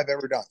only thing I've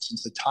ever done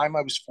since the time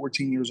I was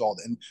 14 years old.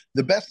 And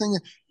the best thing,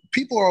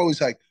 people are always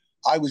like,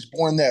 I was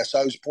born this,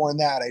 I was born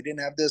that, I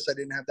didn't have this, I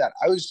didn't have that.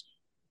 I was,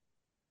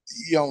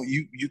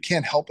 you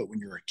can't help it when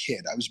you're a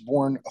kid. I was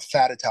born a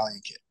fat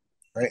Italian kid,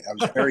 right? I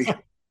was very,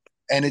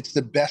 and it's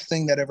the best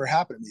thing that ever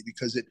happened to me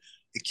because it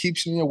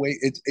keeps me away.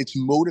 It's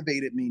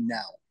motivated me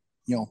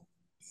now,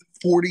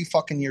 40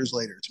 fucking years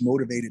later, it's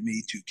motivated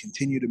me to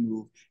continue to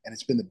move. And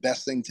it's been the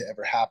best thing to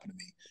ever happen to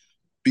me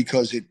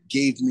because it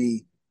gave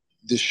me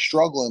this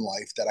struggle in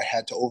life that I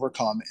had to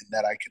overcome and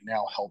that I can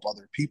now help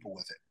other people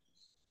with it.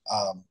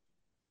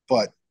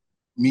 But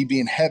me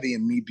being heavy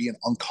and me being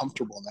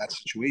uncomfortable in that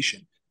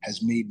situation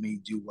has made me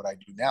do what I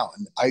do now.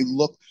 And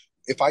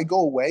if I go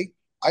away,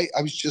 I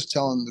was just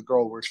telling the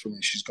girl who works for me,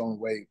 she's going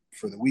away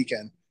for the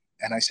weekend.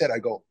 And I said,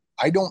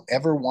 I don't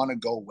ever want to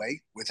go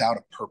away without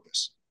a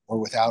purpose or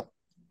without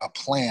a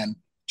plan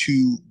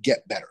to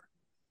get better,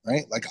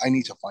 right? Like I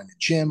need to find a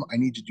gym. I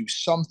need to do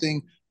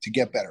something to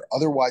get better.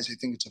 Otherwise, I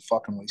think it's a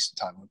fucking waste of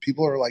time. When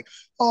people are like,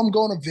 oh, I'm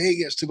going to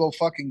Vegas to go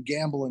fucking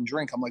gamble and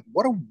drink. I'm like,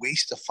 what a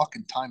waste of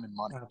fucking time and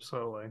money.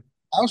 Absolutely.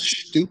 How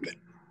stupid.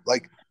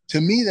 Like, to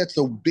me, that's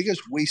the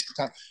biggest waste of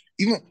time.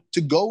 Even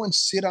to go and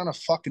sit on a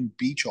fucking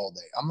beach all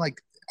day. I'm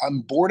like,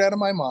 I'm bored out of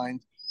my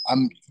mind.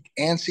 I'm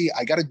antsy.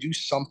 I got to do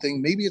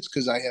something. Maybe it's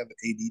because I have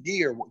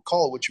ADD or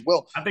call it what you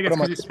will. I think it's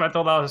because you spent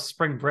all those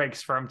spring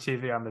breaks for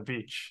MTV on the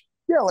beach.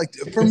 Yeah, like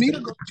for me to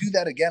go do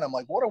that again, I'm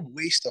like, what a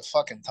waste of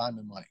fucking time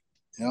and money.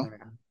 Yeah.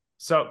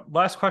 So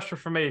last question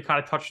for me, you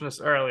kind of touched on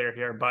this earlier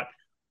here, but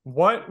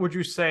what would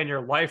you say in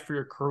your life or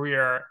your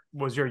career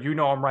was your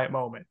I'm right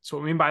moment? So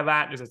what I mean by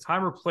that is a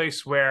time or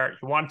place where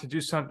you wanted to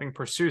do something,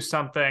 pursue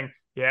something,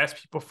 you ask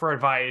people for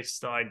advice,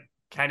 they're like,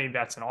 Kenny,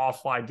 that's an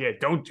awful idea.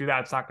 Don't do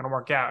that. It's not going to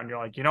work out. And you're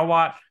like, you know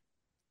what?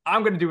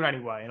 I'm going to do it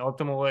anyway. And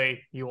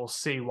ultimately, you will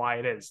see why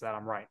it is that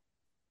I'm right.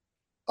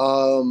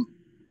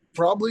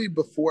 Probably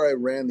before I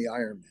ran the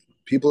Ironman.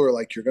 People are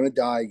like, you're going to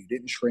die. You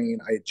didn't train.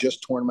 I had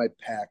just torn my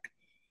pec.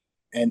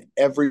 And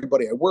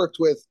everybody I worked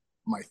with,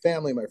 my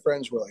family, my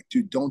friends were like,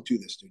 dude, don't do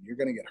this, dude. You're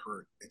going to get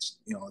hurt. It's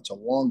a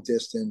long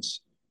distance.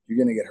 You're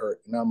going to get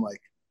hurt. And I'm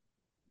like,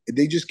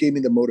 they just gave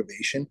me the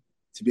motivation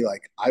to be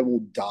like, I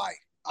will die.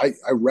 I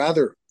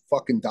rather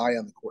fucking die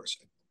on the course.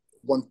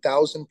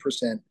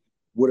 1000%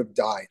 would have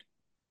died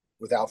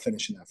without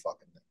finishing that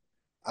fucking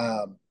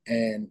thing.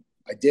 And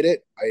I did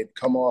it. I had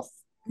come off,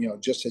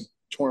 just had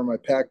torn my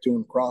pec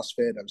doing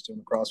CrossFit. I was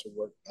doing CrossFit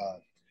work,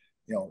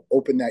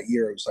 open that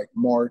year. It was like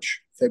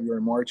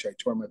February, March. I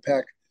tore my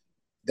pec.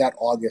 That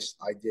August,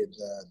 I did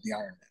the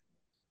Ironman.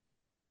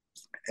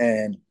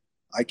 And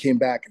I came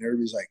back and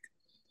everybody's like,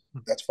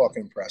 that's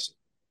fucking impressive.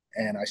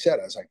 And I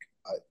was like,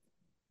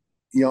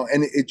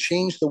 and it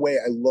changed the way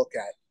I look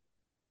at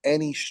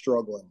any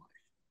struggle in life.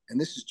 And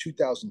this is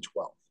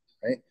 2012,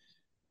 right?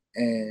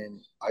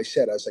 And I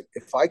was like,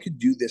 if I could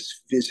do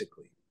this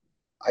physically,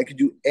 I could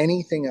do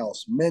anything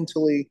else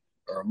mentally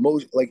or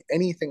emotionally, like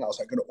anything else.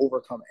 I could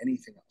overcome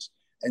anything else.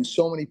 And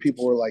so many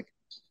people were like,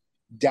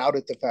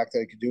 doubted the fact that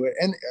I could do it.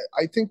 And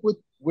I think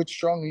with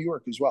Strong New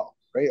York as well,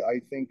 right? I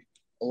think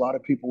a lot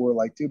of people were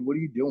like, dude, what are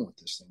you doing with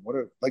this thing? What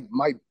are like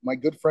my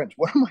good friends,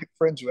 one of my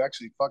friends who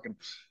actually fucking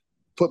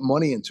put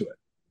money into it,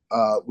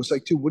 was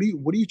like, dude, what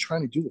are you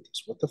trying to do with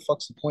this? What the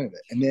fuck's the point of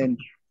it? And then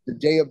the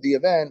day of the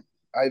event,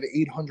 I have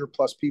 800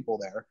 plus people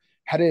there.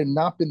 Had it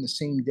not been the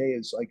same day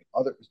as like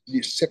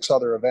the 6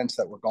 other events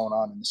that were going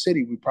on in the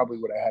city, we probably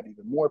would have had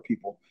even more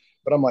people.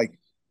 But I'm like,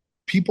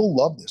 people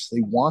love this.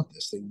 They want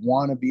this. They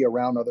want to be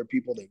around other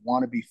people. They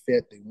want to be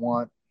fit. They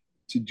want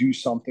to do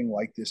something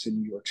like this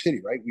in New York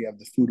City, right? We have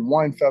the Food and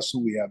Wine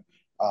Festival. We have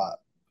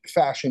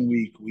Fashion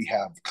Week. We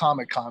have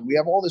Comic-Con. We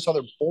have all this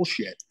other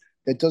bullshit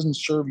that doesn't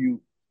serve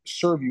you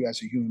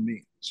as a human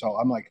being. So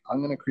I'm like, I'm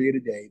going to create a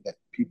day that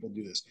people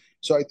do this.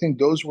 So I think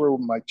those were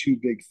my 2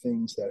 big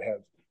things that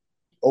have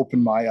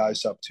opened my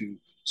eyes up to.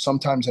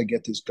 Sometimes I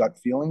get this gut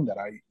feeling that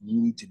I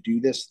need to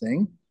do this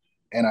thing,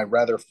 and I'd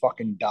rather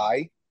fucking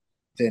die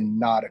than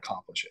not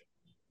accomplish it.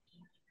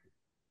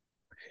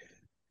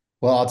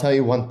 Well, I'll tell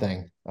you one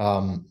thing.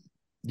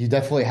 You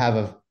definitely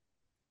have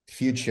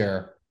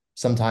future,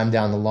 sometime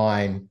down the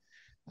line,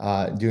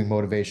 doing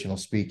motivational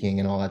speaking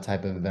and all that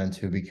type of event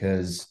too,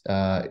 because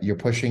you're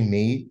pushing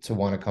me to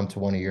want to come to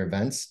one of your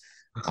events.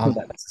 I'm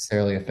not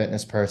necessarily a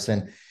fitness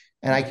person,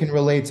 and I can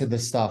relate to the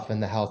stuff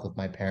and the health of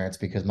my parents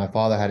because my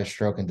father had a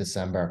stroke in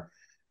December,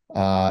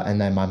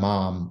 and then my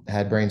mom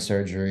had brain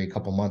surgery a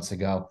couple months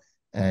ago,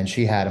 and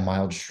she had a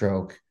mild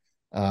stroke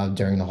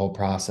during the whole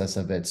process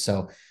of it.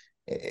 So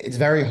it's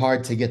very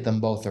hard to get them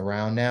both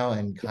around now.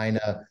 And kind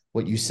of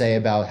what you say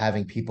about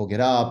having people get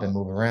up and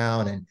move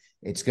around, and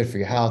it's good for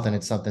your health, and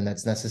it's something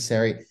that's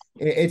necessary.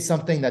 It's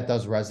something that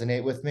does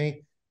resonate with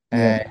me.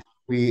 Yeah.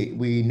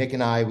 And Nick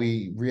and I,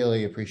 we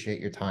really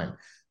appreciate your time.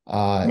 No,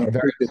 I Very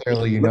appreciate it.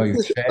 clearly, you Let know me your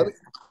just shit.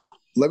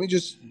 let me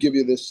just give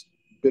you this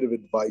bit of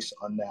advice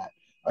on that.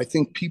 I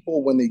think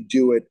people when they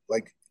do it,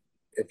 like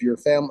if your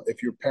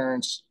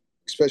parents,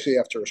 especially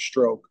after a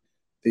stroke,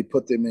 they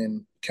put them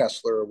in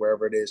Kessler or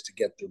wherever it is to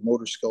get their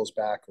motor skills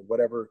back or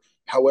whatever,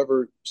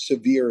 however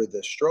severe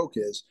the stroke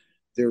is,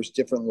 there's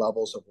different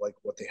levels of like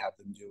what they have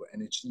them do.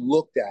 And it's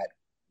looked at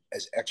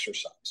as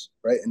exercise,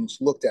 right? And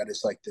it's looked at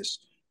as like this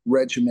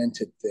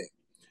regimented thing.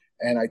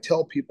 And I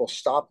tell people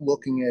stop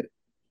looking at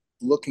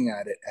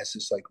it as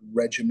this like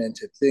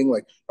regimented thing.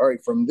 Like, all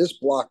right, from this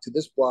block to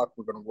this block,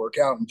 we're going to work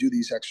out and do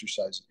these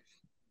exercises.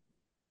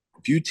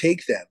 If you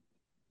take them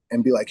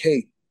and be like,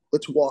 hey,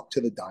 let's walk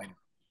to the diner,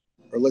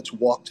 or let's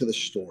walk to the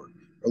store,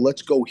 or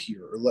let's go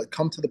here, or let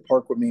come to the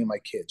park with me and my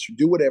kids, or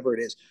do whatever it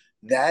is,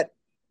 that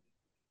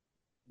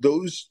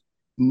those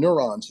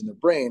neurons in the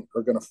brain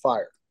are going to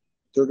fire.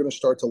 They're going to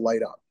start to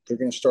light up. They're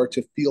going to start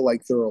to feel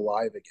like they're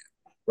alive again,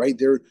 right?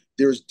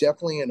 There's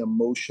definitely an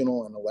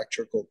emotional and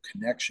electrical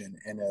connection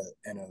and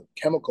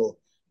a chemical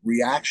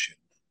reaction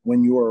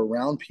when you're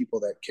around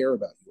people that care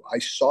about you. I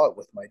saw it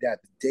with my dad.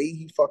 The day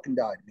he fucking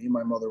died, me and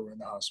my mother were in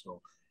the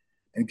hospital,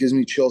 and it gives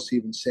me chills to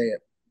even say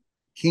it.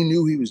 He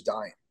knew he was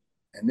dying.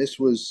 And this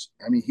was,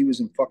 I mean, he was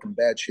in fucking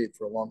bad shape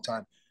for a long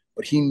time,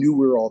 but he knew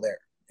we were all there.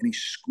 And he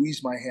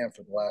squeezed my hand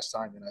for the last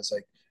time. And I was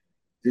like,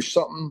 there's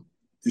something,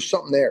 there's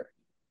something there,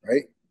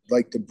 right?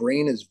 Like the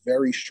brain is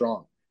very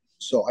strong.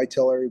 So I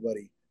tell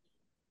everybody,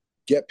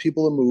 get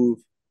people to move.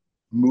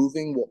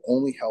 Moving will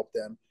only help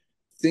them.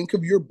 Think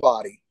of your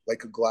body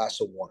like a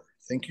glass of water.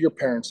 Think of your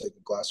parents like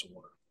a glass of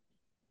water.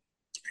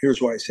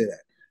 Here's why I say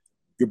that.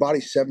 Your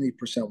body's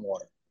 70%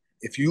 water.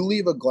 If you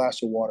leave a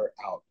glass of water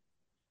out,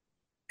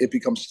 it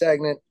becomes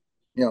stagnant.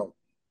 You know,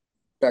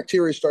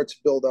 bacteria starts to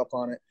build up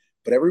on it.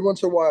 But every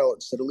once in a while,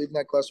 instead of leaving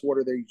that glass of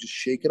water there, you just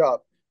shake it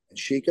up and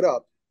shake it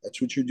up.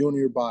 That's what you're doing to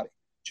your body.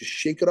 Just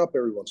shake it up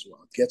every once in a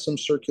while. Get some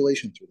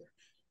circulation through there.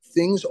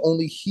 Things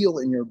only heal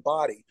in your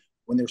body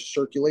when there's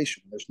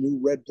circulation, when there's new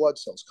red blood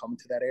cells coming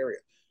to that area.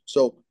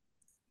 So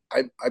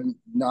I'm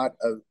not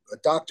a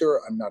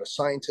doctor. I'm not a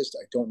scientist.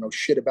 I don't know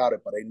shit about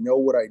it, but I know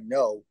what I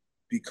know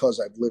because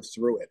I've lived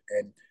through it.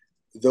 And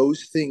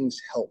those things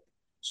help.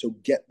 So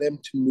get them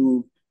to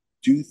move,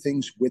 do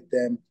things with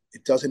them.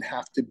 It doesn't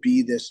have to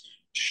be this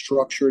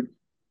structured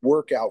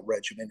workout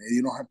regimen.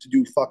 You don't have to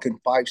do fucking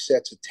 5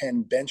 sets of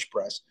 10 bench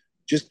press.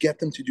 Just get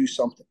them to do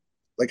something.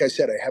 Like I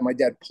said, I had my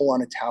dad pull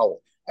on a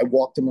towel. I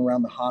walked him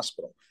around the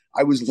hospital.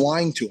 I was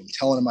lying to him,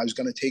 telling him I was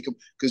going to take him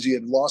because he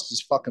had lost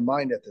his fucking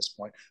mind at this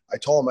point. I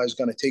told him I was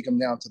going to take him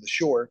down to the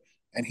shore.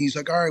 And he's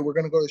like, all right, we're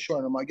going to go to the shore.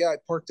 And I'm like, yeah, I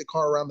parked the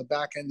car around the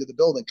back end of the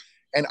building.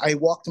 And I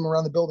walked him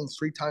around the building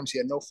 3 times. He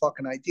had no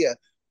fucking idea.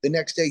 The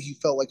next day, he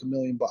felt like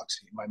 $1,000,000.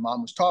 My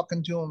mom was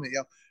talking to him. You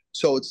know,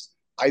 so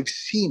I've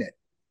seen it.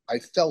 I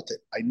felt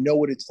it. I know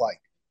what it's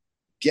like.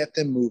 Get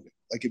them moving.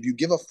 Like if you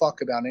give a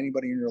fuck about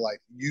anybody in your life,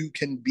 you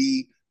can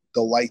be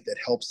the light that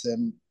helps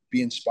them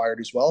be inspired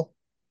as well.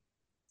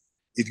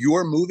 If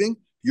you're moving,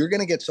 you're going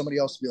to get somebody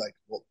else to be like,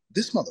 well,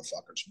 this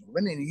motherfucker's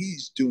moving and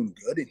he's doing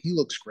good and he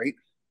looks great.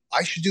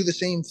 I should do the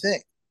same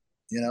thing.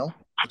 You know,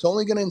 it's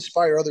only going to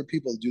inspire other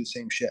people to do the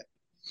same shit.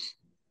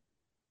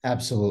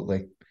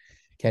 Absolutely.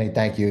 Kenny,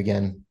 thank you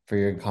again for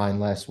your kind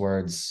last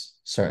words.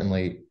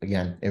 Certainly,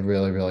 again, it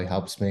really, really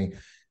helps me.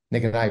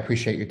 Nick and I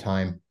appreciate your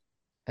time.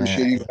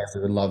 Appreciate you. Yes, I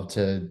would love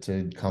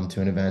to come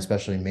to an event,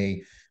 especially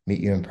me, meet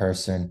you in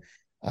person.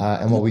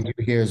 And what we do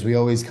here is we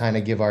always kind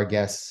of give our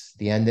guests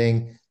the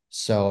ending.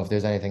 So if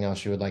there's anything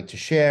else you would like to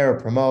share or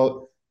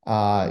promote,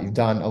 you've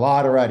done a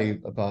lot already,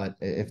 but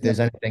if there's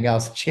anything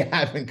else that you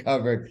haven't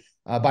covered,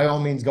 by all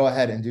means, go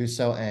ahead and do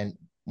so. And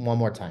one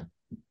more time,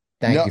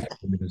 thank No, you for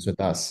doing this with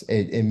us.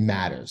 It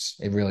matters.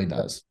 It really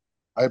does.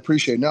 I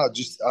appreciate it. No,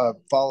 just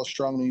follow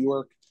Strong New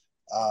York.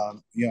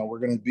 You know, we're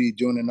going to be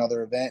doing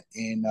another event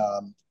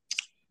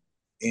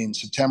in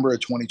September of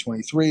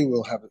 2023.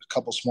 We'll have a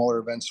couple smaller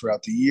events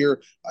throughout the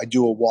year. I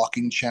do a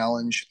walking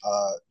challenge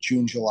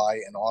June,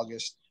 July, and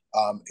August.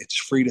 It's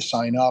free to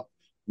sign up.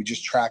 We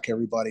just track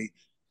everybody.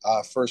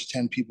 First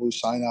 10 people who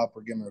sign up,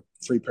 we're giving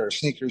a free pair of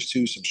sneakers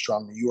to some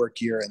Strong New York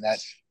gear, and that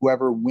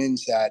whoever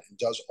wins that and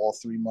does all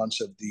 3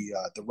 months of the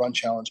run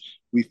challenge,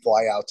 we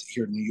fly out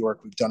here to New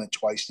York. We've done it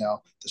twice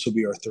now. This will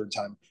be our third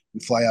time. We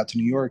fly out to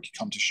New York. You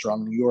come to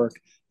Strong New York.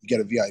 You get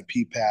a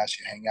VIP pass,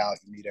 you hang out,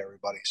 you meet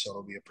everybody. So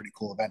it'll be a pretty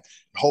cool event.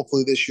 And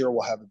hopefully this year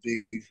we'll have a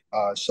big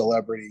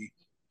celebrity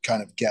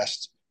kind of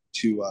guest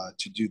to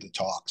do the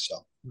talk. So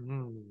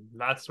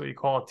That's what you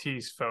call a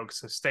tease,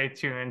 folks. So stay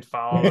tuned,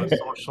 follow those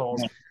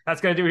socials.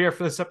 That's going to do it here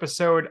for this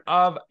episode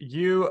of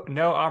You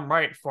Know I'm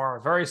Right for our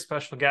very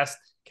special guest,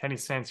 Kenny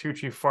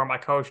Santucci, for my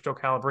coach, Joe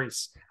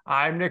Calabrese.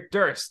 I'm Nick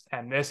Durst,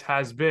 and this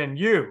has been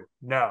You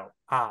Know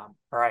I'm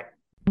Right.